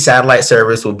 maybe satellite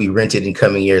service will be rented in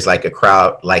coming years like a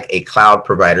cloud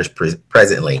providers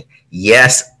presently.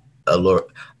 Yes,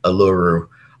 Allure.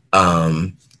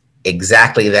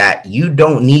 Exactly that. You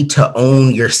don't need to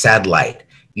own your satellite.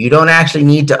 You don't actually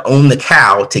need to own the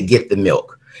cow to get the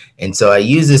milk. And so I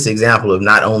use this example of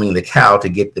not owning the cow to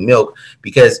get the milk,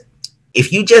 because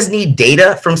if you just need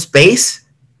data from space,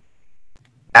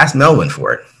 ask Melvin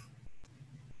for it.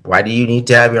 Why do you need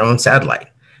to have your own satellite?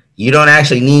 You don't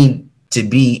actually need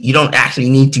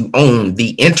to own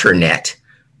the internet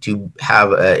to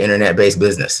have an internet-based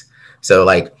business. So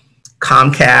like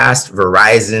Comcast,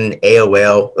 Verizon,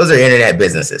 AOL, those are internet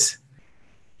businesses.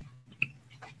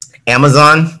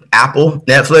 Amazon, Apple,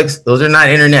 Netflix, those are not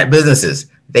internet businesses.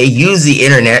 They use the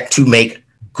internet to make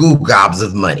gobs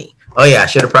of money. Oh yeah, I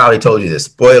should have probably told you this.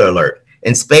 Spoiler alert.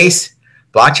 In space,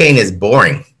 blockchain is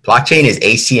boring. Blockchain is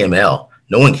HTML.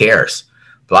 No one cares.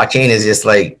 Blockchain is just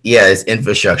like, yeah, it's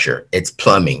infrastructure. It's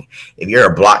plumbing. If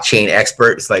you're a blockchain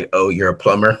expert, it's like, oh, you're a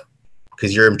plumber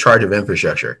because you're in charge of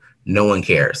infrastructure. No one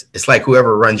cares. It's like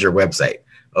whoever runs your website.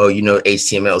 Oh, you know,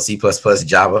 HTML, C++,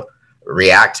 Java,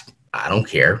 React. I don't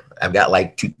care. I've got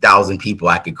like 2,000 people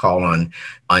I could call on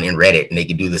in Reddit, and they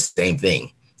can do the same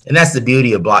thing. And that's the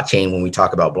beauty of blockchain when we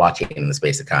talk about blockchain in the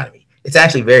space economy. It's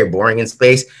actually very boring in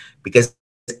space because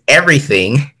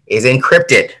everything is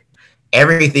encrypted.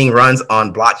 Everything runs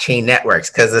on blockchain networks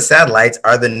because the satellites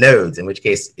are the nodes, in which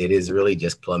case it is really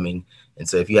just plumbing. And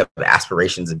so if you have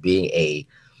aspirations of being a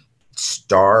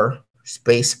star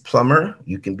space plumber,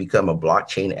 you can become a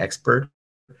blockchain expert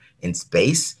in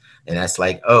space. And that's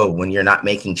like, oh, when you're not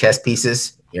making chess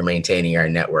pieces, you're maintaining our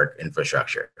network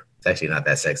infrastructure. It's actually not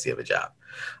that sexy of a job.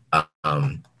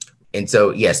 And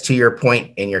so, yes, to your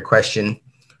point and your question,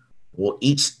 will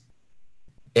each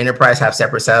enterprise have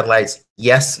separate satellites?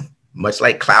 Yes, much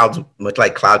like cloud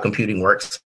computing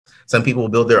works. Some people will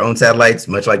build their own satellites,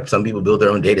 much like some people build their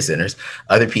own data centers.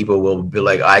 Other people will be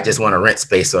like, oh, I just want to rent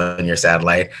space on your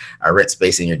satellite. I rent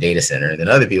space in your data center. And then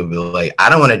other people will be like, I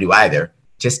don't want to do either.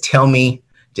 Just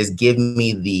give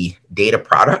me the data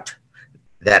product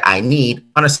that I need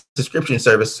on a subscription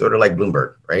service, sort of like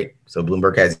Bloomberg, right? So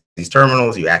Bloomberg has these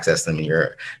terminals, you access them, and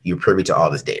you're privy to all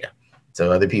this data.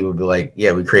 So other people will be like,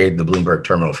 yeah, we created the Bloomberg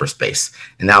terminal for space,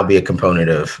 and that'll be a component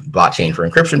of blockchain for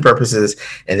encryption purposes,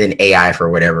 and then AI for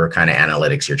whatever kind of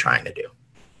analytics you're trying to do.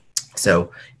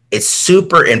 So it's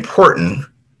super important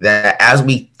that as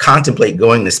we contemplate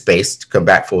going to space, to come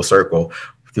back full circle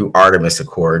through Artemis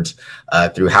Accords,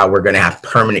 through how we're going to have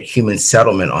permanent human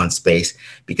settlement on space,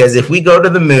 because if we go to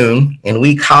the moon and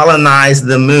we colonize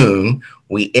the moon,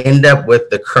 we end up with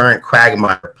the current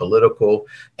quagmire, political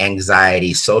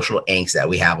anxiety, social angst that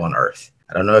we have on Earth.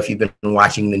 I don't know if you've been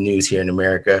watching the news here in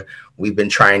America. We've been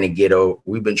trying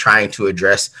to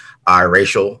address our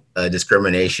racial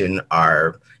discrimination,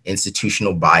 our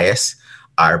institutional bias,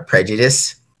 our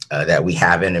prejudice that we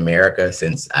have in America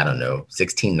since, I don't know,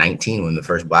 1619, when the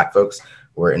first Black folks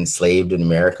were enslaved in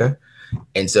America.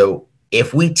 And so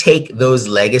if we take those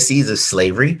legacies of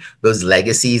slavery, those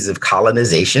legacies of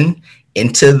colonization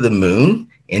into the moon,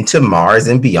 into Mars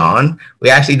and beyond, we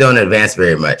actually don't advance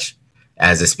very much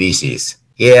as a species.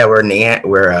 Yeah,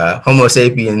 we're Homo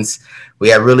sapiens. We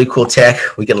have really cool tech.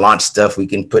 We can launch stuff. We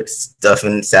can put stuff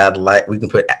in satellite. We can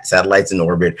put satellites in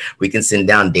orbit. We can send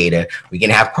down data. We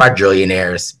can have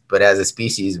quadrillionaires. But as a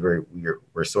species,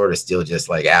 we're sort of still just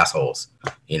like assholes.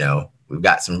 You know, we've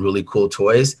got some really cool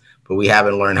toys, but we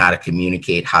haven't learned how to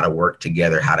communicate, how to work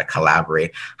together, how to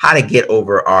collaborate, how to get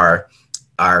over our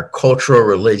cultural,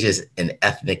 religious, and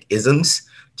ethnic isms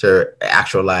to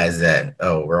actualize that,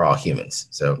 oh, we're all humans.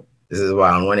 So this is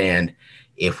why, on one hand,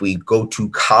 if we go to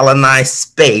colonize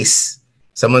space,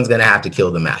 someone's going to have to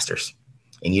kill the masters.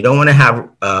 And you don't want to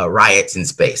have riots in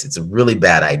space. It's a really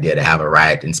bad idea to have a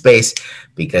riot in space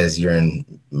because you're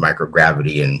in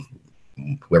microgravity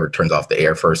and whoever turns off the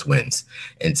air first wins.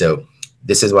 And so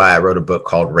this is why I wrote a book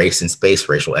called Race in Space,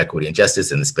 Racial Equity and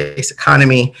Justice in the Space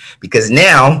Economy, because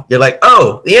now you're like,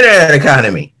 oh, the internet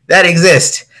economy, that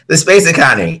exists. The space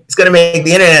economy, it's going to make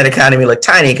the internet economy look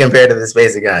tiny compared to the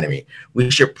space economy. We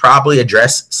should probably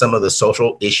address some of the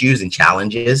social issues and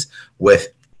challenges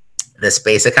with the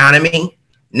space economy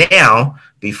now,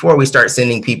 before we start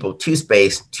sending people to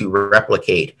space to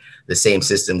replicate the same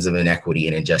systems of inequity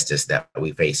and injustice that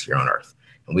we face here on Earth.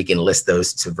 And we can list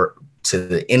those to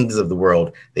the ends of the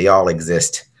world. They all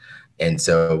exist. And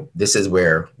so this is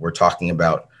where we're talking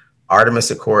about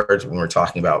Artemis Accords, when we're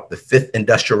talking about the fifth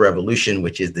industrial revolution,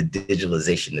 which is the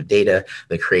digitalization of data,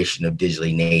 the creation of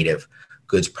digitally native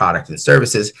goods, products, and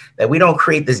services, that we don't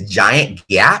create this giant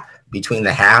gap between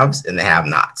the haves and the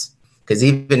have-nots. Because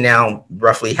even now,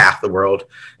 roughly half the world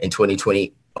in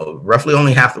 2020, roughly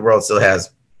only half the world still has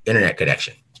internet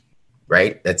connection,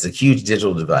 right? That's a huge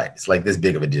digital divide. It's like this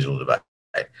big of a digital divide.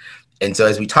 And so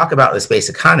as we talk about the space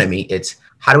economy, it's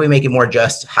how do we make it more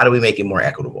just? How do we make it more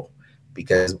equitable?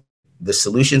 Because the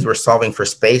solutions we're solving for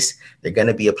space, they're going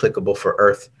to be applicable for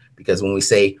Earth. Because when we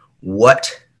say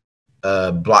what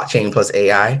blockchain plus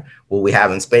AI will we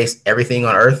have in space, everything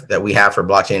on Earth that we have for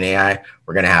blockchain AI,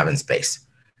 we're going to have in space.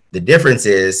 The difference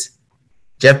is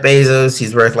Jeff Bezos,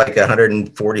 he's worth like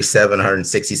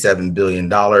 167 billion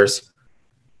dollars.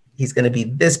 He's going to be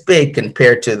this big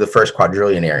compared to the first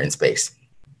quadrillionaire in space.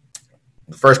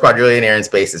 The first quadrillionaire in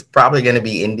space is probably going to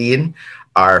be Indian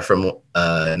or from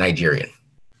Nigerian.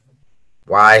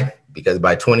 Why? Because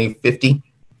by 2050,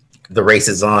 the race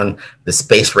is on, the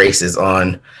space race is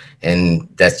on, and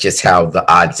that's just how the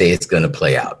odds say it's going to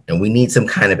play out. And we need some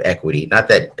kind of equity. Not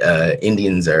that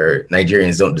Indians or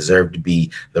Nigerians don't deserve to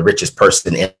be the richest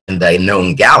person in the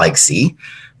known galaxy,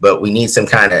 but we need some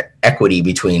kind of equity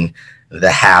between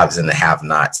the haves and the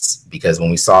have-nots, because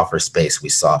when we solve for space, we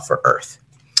solve for Earth.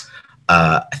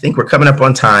 I think we're coming up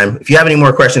on time. If you have any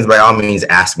more questions, by all means,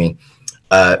 ask me.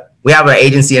 We have an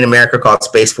agency in America called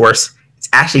Space Force. It's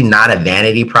actually not a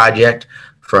vanity project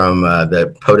from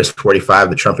the POTUS 45,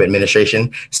 the Trump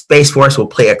administration. Space Force will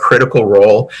play a critical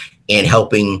role in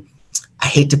helping, I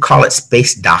hate to call it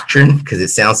space doctrine because it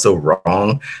sounds so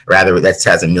wrong, rather that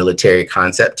has a military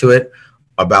concept to it,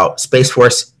 about Space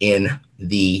Force in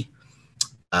the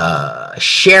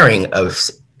sharing of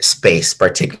space,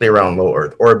 particularly around low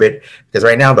Earth orbit, because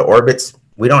right now the orbits,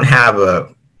 we don't have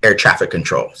a air traffic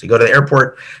control. So you go to the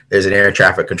airport, there's an air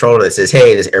traffic controller that says,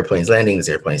 hey, this airplane's landing, this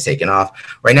airplane's taking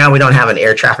off. Right now, we don't have an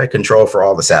air traffic control for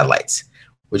all the satellites,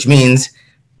 which means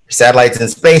satellites in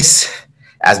space,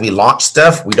 as we launch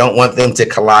stuff, we don't want them to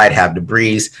collide, have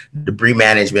debris. Debris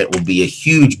management will be a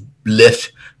huge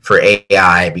lift for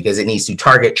AI because it needs to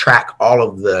target track all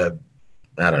of the,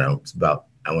 I don't know, it's about,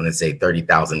 I want to say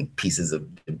 30,000 pieces of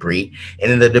debris.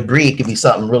 And then the debris can be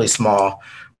something really small.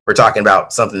 We're talking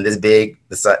about something this big,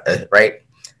 right?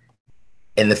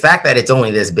 And the fact that it's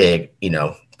only this big,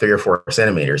 3 or 4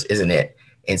 centimeters, isn't it?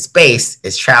 In space,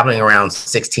 it's traveling around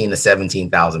 16 to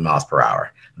 17,000 miles per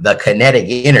hour. The kinetic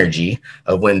energy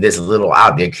of when this little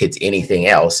object hits anything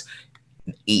else,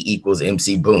 E equals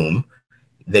MC boom.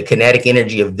 The kinetic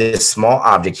energy of this small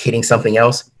object hitting something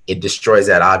else, it destroys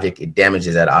that object, it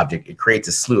damages that object, it creates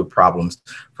a slew of problems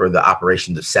for the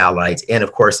operations of satellites and,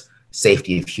 of course,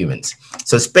 safety of humans.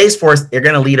 So Space Force, they're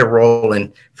going to lead a role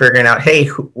in figuring out, hey,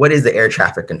 what is the air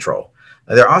traffic control?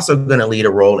 They're also going to lead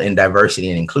a role in diversity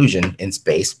and inclusion in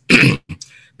space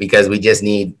because we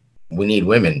need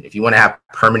women. If you want to have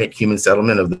permanent human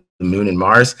settlement of the moon and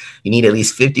Mars, you need at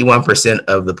least 51%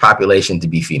 of the population to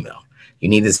be female. You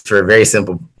need this for a very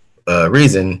simple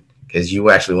reason, because you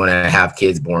actually want to have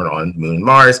kids born on the moon and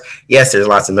Mars. Yes, there's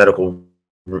lots of medical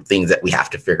things that we have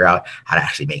to figure out how to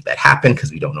actually make that happen,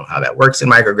 because we don't know how that works in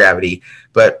microgravity,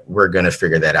 but we're going to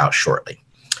figure that out shortly.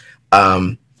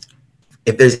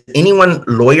 If there's anyone,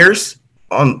 lawyers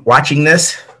on watching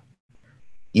this,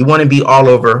 you want to be all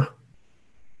over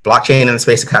blockchain and the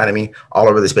space economy, all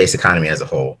over the space economy as a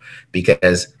whole,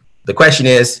 because the question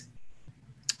is,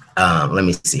 let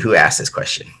me see who asked this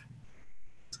question.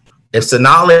 If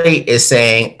Sonali is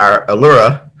saying, or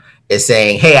Allura is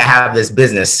saying, hey, I have this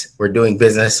business, we're doing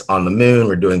business on the moon,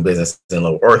 we're doing business in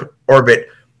low orbit,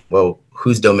 well,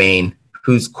 whose domain,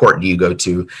 whose court do you go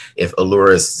to if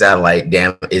Allura's satellite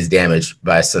is damaged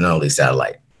by Sonali's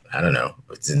satellite? I don't know,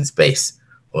 it's in space.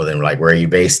 Well, then, like, where are you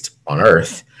based? On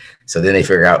Earth. So then they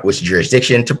figure out which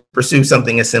jurisdiction to pursue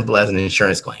something as simple as an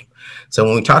insurance claim. So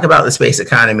when we talk about the space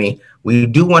economy, we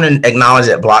do want to acknowledge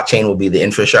that blockchain will be the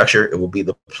infrastructure. It will be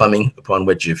the plumbing upon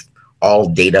which all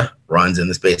data runs in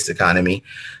the space economy.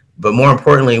 But more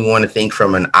importantly, we want to think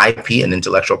from an IP, an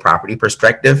intellectual property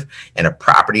perspective, and a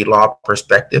property law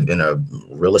perspective, and a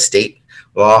real estate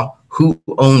law, who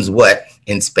owns what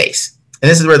in space. And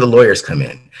this is where the lawyers come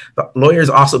in. But lawyers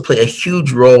also play a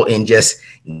huge role in just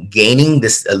gaining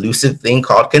this elusive thing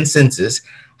called consensus.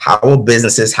 How will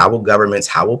businesses, how will governments,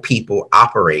 how will people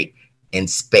operate in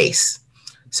space?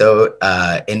 So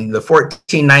in the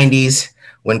 1490s,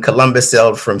 when Columbus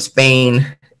sailed from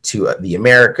Spain to the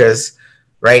Americas,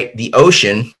 right, the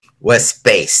ocean was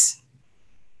space.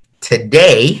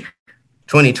 Today,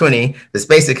 2020, the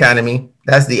space economy,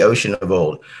 that's the ocean of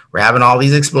old. We're having all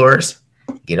these explorers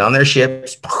get on their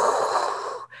ships,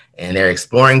 and they're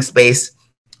exploring space,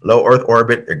 low Earth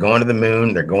orbit. They're going to the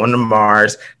moon. They're going to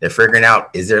Mars. They're figuring out,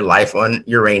 is there life on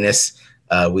Uranus?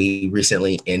 We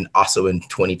recently, also in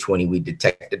 2020, we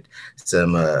detected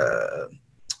some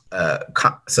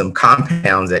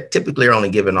compounds that typically are only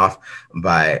given off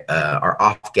by are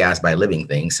off gas by living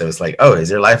things. So it's like, oh, is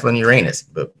there life on Uranus?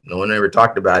 But no one ever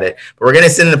talked about it. But we're going to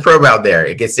send the probe out there.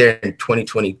 It gets there in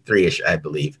 2023-ish, I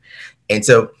believe. And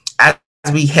so as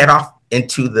we head off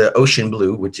into the ocean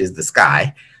blue, which is the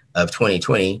sky of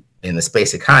 2020 in the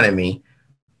space economy,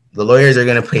 the lawyers are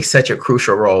going to play such a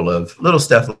crucial role of little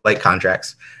stuff like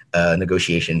contracts,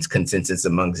 negotiations, consensus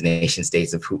amongst nation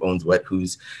states of who owns what,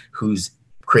 who's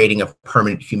creating a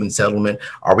permanent human settlement.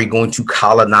 Are we going to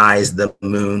colonize the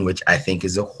moon, which I think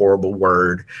is a horrible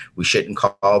word. We shouldn't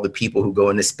call the people who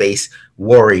go into space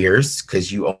warriors, because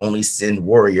you only send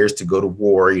warriors to go to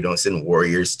war. You don't send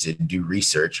warriors to do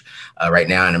research. Right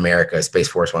now in America, Space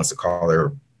Force wants to call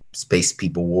their space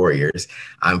people warriors.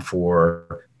 I'm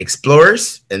for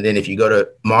explorers. And then if you go to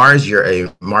Mars, you're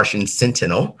a Martian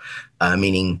sentinel,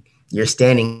 meaning you're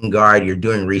standing guard, you're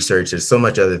doing research. There's so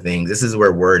much other things. This is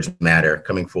where words matter,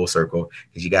 coming full circle,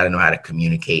 because you got to know how to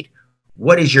communicate.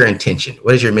 What is your intention?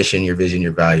 What is your mission, your vision,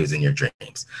 your values, and your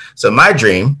dreams? So my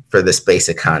dream for the space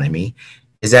economy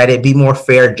is that it be more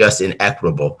fair, just, and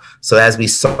equitable. So as we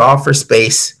solve for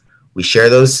space, we share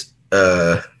those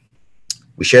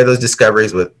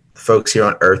discoveries with folks here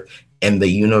on Earth, and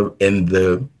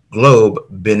the globe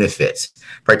benefits,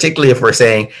 particularly if we're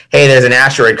saying, hey, there's an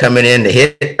asteroid coming in to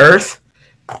hit Earth,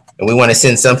 and we want to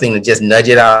send something to just nudge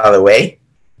it out of the way.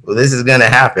 Well, this is going to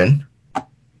happen.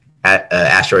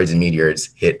 Asteroids and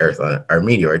meteors hit Earth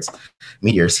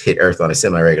meteors hit Earth on a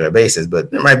semi-regular basis,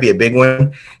 but there might be a big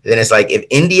one. Then it's like, if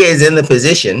India is in the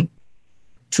position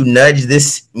to nudge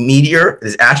this meteor,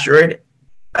 this asteroid,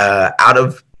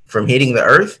 from hitting the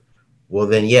Earth, well,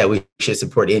 then, yeah, we should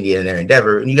support India in their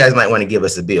endeavor. And you guys might want to give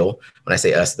us a bill. When I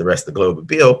say us, the rest of the globe, a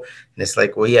bill. And it's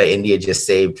like, well, yeah, India just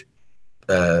saved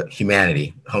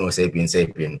humanity, Homo sapiens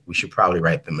sapien. We should probably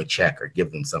write them a check or give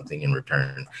them something in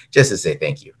return, just to say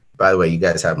thank you. By the way, you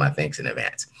guys have my thanks in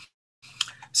advance.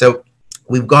 So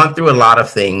we've gone through a lot of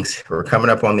things. We're coming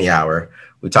up on the hour.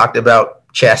 We talked about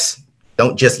chess.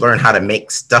 Don't just learn how to make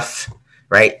stuff,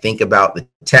 right? Think about the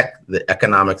tech, the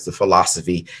economics, the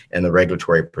philosophy, and the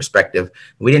regulatory perspective.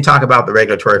 We didn't talk about the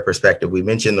regulatory perspective. We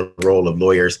mentioned the role of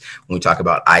lawyers when we talk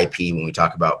about IP, when we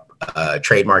talk about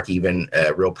trademark, even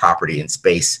real property in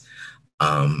space.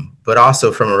 But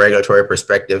also from a regulatory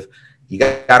perspective, you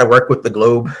got to work with the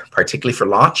globe, particularly for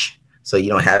launch, so you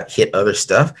don't have hit other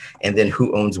stuff. And then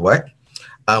who owns what?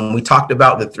 We talked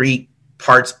about the three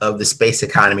parts of the space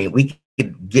economy. We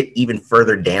could get even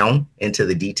further down into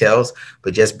the details,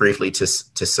 but just briefly to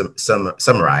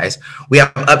summarize, we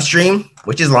have upstream,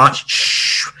 which is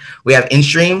launch. We have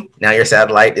in-stream. Now your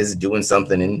satellite is doing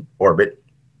something in orbit,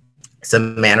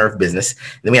 some manner of business.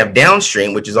 Then we have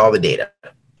downstream, which is all the data.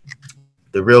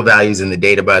 The real values in the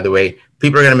data, by the way,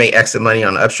 people are going to make extra money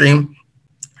on upstream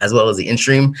as well as the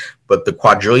in-stream, but the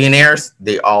quadrillionaires,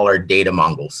 they all are data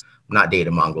mongols, not data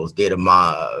mongols, data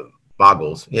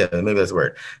moguls. Yeah, maybe that's the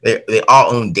word. They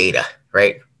all own data,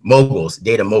 right? Moguls,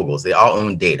 data moguls, they all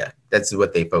own data. That's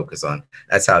what they focus on.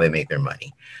 That's how they make their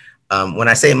money. When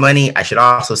I say money, I should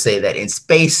also say that in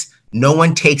space, no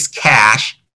one takes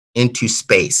cash into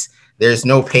space. There's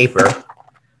no paper.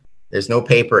 There's no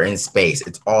paper in space.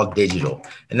 It's all digital.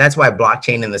 And that's why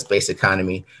blockchain in the space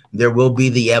economy, there will be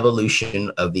the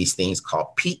evolution of these things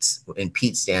called PEETs. And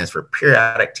PEET stands for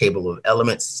periodic table of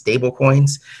elements, stable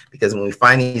coins. Because when we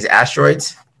find these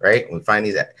asteroids, right? When we find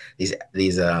these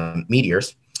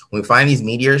meteors, when we find these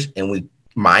meteors and we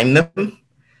mine them,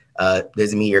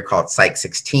 there's a meteor called Psyche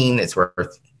 16. It's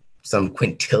worth some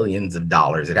quintillions of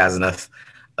dollars. It has enough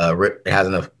rare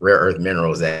earth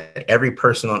minerals that every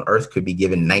person on Earth could be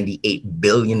given $98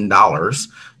 billion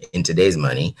in today's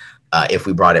money if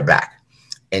we brought it back.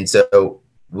 And so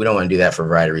we don't want to do that for a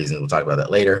variety of reasons. We'll talk about that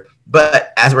later.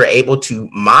 But as we're able to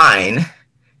mine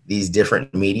these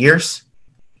different meteors,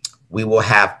 we will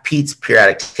have PEETs,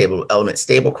 periodic table of element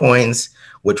stable coins,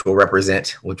 which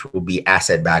will be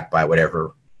asset backed by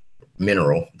whatever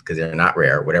mineral, because they're not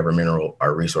rare, whatever mineral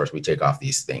or resource we take off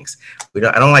these things. I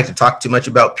don't like to talk too much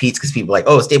about PEETs because people are like,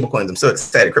 oh, stable coins, I'm so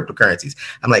excited, cryptocurrencies.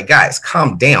 I'm like, guys,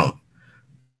 calm down.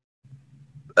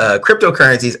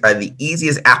 Cryptocurrencies are the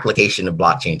easiest application of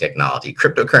blockchain technology.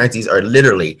 Cryptocurrencies are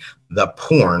literally the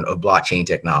porn of blockchain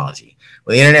technology.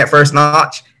 When the internet first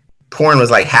launched, porn was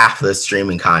like half the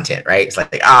streaming content, right? It's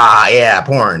like, yeah,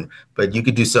 porn. But you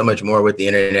could do so much more with the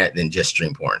internet than just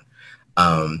stream porn.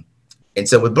 And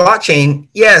so with blockchain,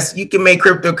 yes, you can make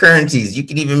cryptocurrencies. You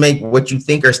can even make what you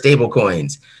think are stable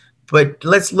coins. But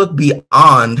let's look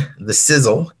beyond the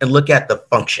sizzle and look at the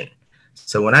function.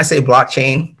 So when I say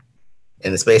blockchain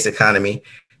in the space economy,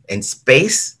 in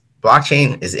space,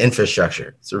 blockchain is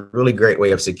infrastructure. It's a really great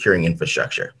way of securing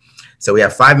infrastructure. So we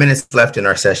have 5 minutes left in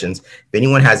our sessions. If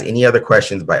anyone has any other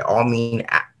questions, by all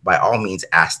means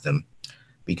ask them,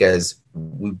 because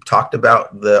we've talked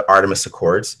about the Artemis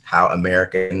Accords, how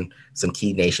America and some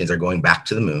key nations are going back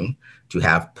to the moon to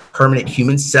have permanent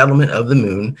human settlement of the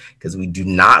moon, because we do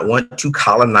not want to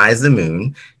colonize the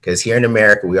moon, because here in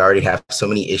America, we already have so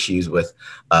many issues with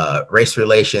race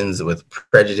relations, with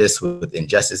prejudice, with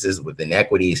injustices, with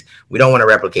inequities. We don't want to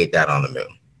replicate that on the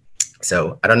moon.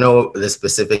 So I don't know the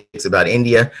specifics about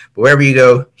India, but wherever you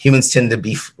go, humans tend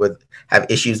to have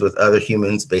issues with other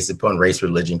humans based upon race,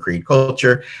 religion, creed,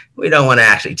 culture. We don't want to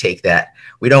actually take that.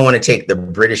 We don't want to take the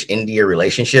British-India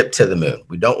relationship to the moon.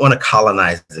 We don't want to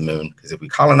colonize the moon, because if we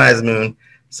colonize the moon,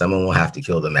 someone will have to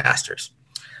kill the masters.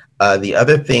 The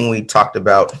other thing we talked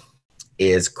about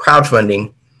is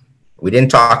crowdfunding. We didn't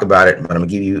talk about it, but I'm going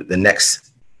to give you the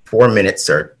next 4 minutes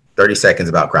or 30 seconds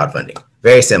about crowdfunding.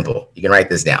 Very simple. You can write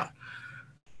this down.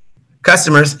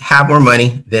 Customers have more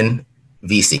money than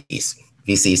VCs.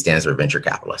 VC stands for venture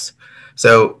capitalists.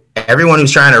 So everyone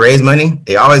who's trying to raise money,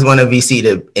 they always want a VC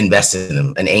to invest in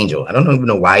them, an angel. I don't even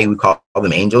know why you would call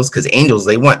them angels, because angels,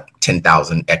 they want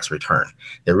 10,000x return.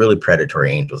 They're really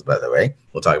predatory angels, by the way.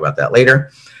 We'll talk about that later.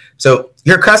 So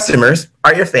your customers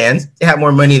are your fans. They have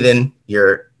more money than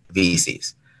your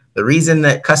VCs. The reason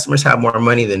that customers have more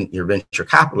money than your venture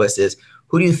capitalists is,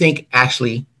 who do you think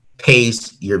actually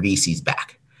pays your VCs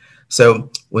back?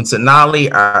 So when Sonali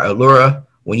or Allura,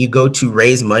 when you go to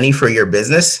raise money for your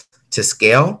business to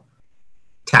scale,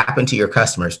 tap into your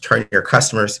customers, turn your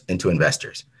customers into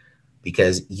investors.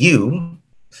 Because you,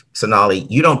 Sonali,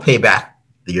 you don't pay back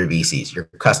your VCs, your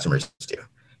customers do.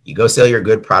 You go sell your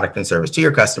good product and service to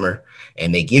your customer,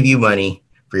 and they give you money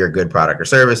for your good product or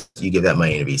service. You give that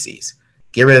money to VCs.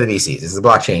 Get rid of the VCs. This is a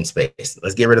blockchain space.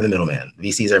 Let's get rid of the middleman.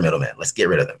 VCs are middlemen. Let's get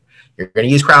rid of them. You're going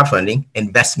to use crowdfunding,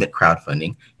 investment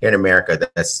crowdfunding. Here in America,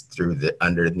 that's through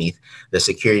underneath the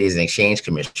Securities and Exchange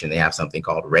Commission. They have something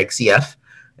called Reg CF,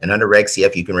 And under Reg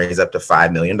CF, you can raise up to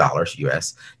 $5 million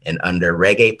US. And under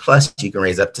Reg A Plus, you can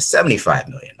raise up to $75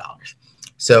 million.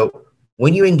 So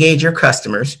when you engage your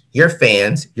customers, your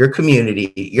fans, your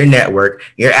community, your network,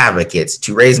 your advocates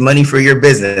to raise money for your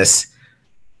business,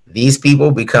 these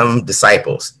people become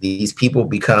disciples. These people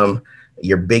become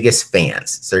your biggest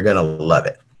fans. So they're going to love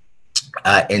it.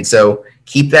 And so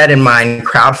keep that in mind.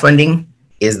 Crowdfunding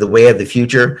is the way of the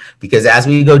future, because as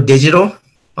we go digital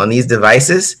on these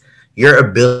devices, your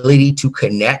ability to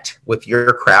connect with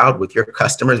your crowd, with your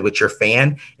customers, with your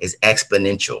fan is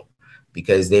exponential,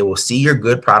 because they will see your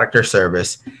good product or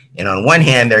service. And on one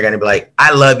hand, they're going to be like,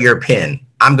 I love your pin.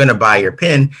 I'm going to buy your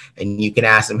pin. And you can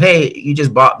ask them, hey, you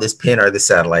just bought this pin or this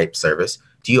satellite service.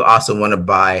 Do you also want to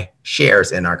buy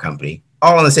shares in our company?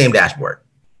 All on the same dashboard,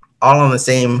 all on the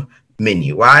same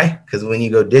menu. Why? Because when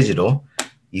you go digital,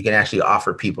 you can actually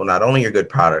offer people not only your good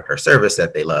product or service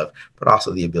that they love, but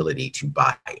also the ability to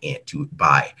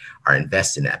buy or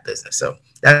invest in that business. So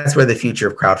that's where the future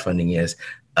of crowdfunding is.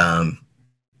 And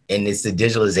it's the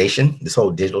digitalization, this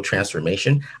whole digital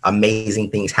transformation.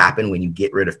 Amazing things happen when you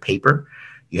get rid of paper.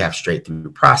 You have straight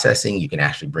through processing. You can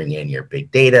actually bring in your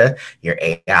big data, your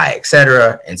AI, et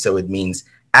cetera. And so it means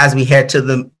as we head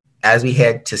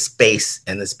to space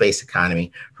and the space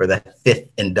economy for the 5th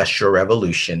industrial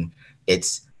revolution,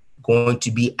 it's going to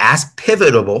be as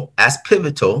pivotal as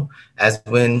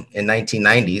when in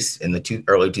 1990s, in the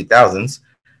early 2000s,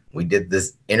 we did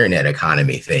this internet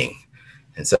economy thing.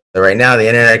 And so right now, the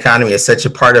internet economy is such a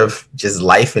part of just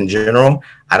life in general.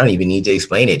 I don't even need to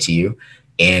explain it to you.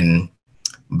 And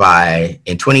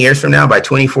in 20 years from now, by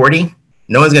 2040,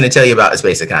 no one's going to tell you about the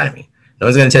space economy. No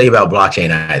one's going to tell you about blockchain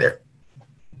either.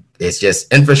 It's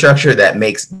just infrastructure that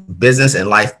makes business and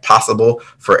life possible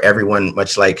for everyone,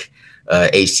 much like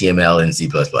HTML and C++.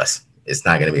 It's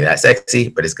not going to be that sexy,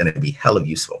 but it's going to be hella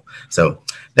useful. So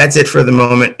that's it for the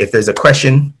moment. If there's a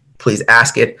question, please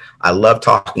ask it. I love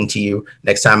talking to you.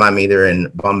 Next time I'm either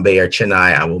in Bombay or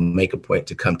Chennai, I will make a point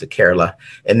to come to Kerala.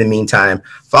 In the meantime,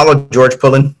 follow George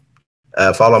Pullen.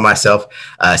 Follow myself,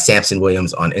 Samson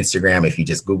Williams on Instagram. If you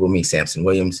just Google me, Samson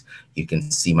Williams, you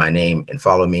can see my name and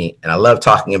follow me. And I love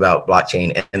talking about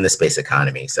blockchain and the space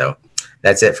economy. So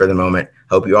that's it for the moment.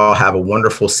 Hope you all have a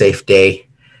wonderful, safe day.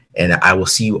 And I will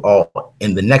see you all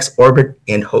in the next orbit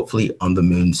and hopefully on the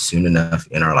moon soon enough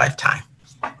in our lifetime.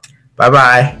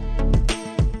 Bye-bye.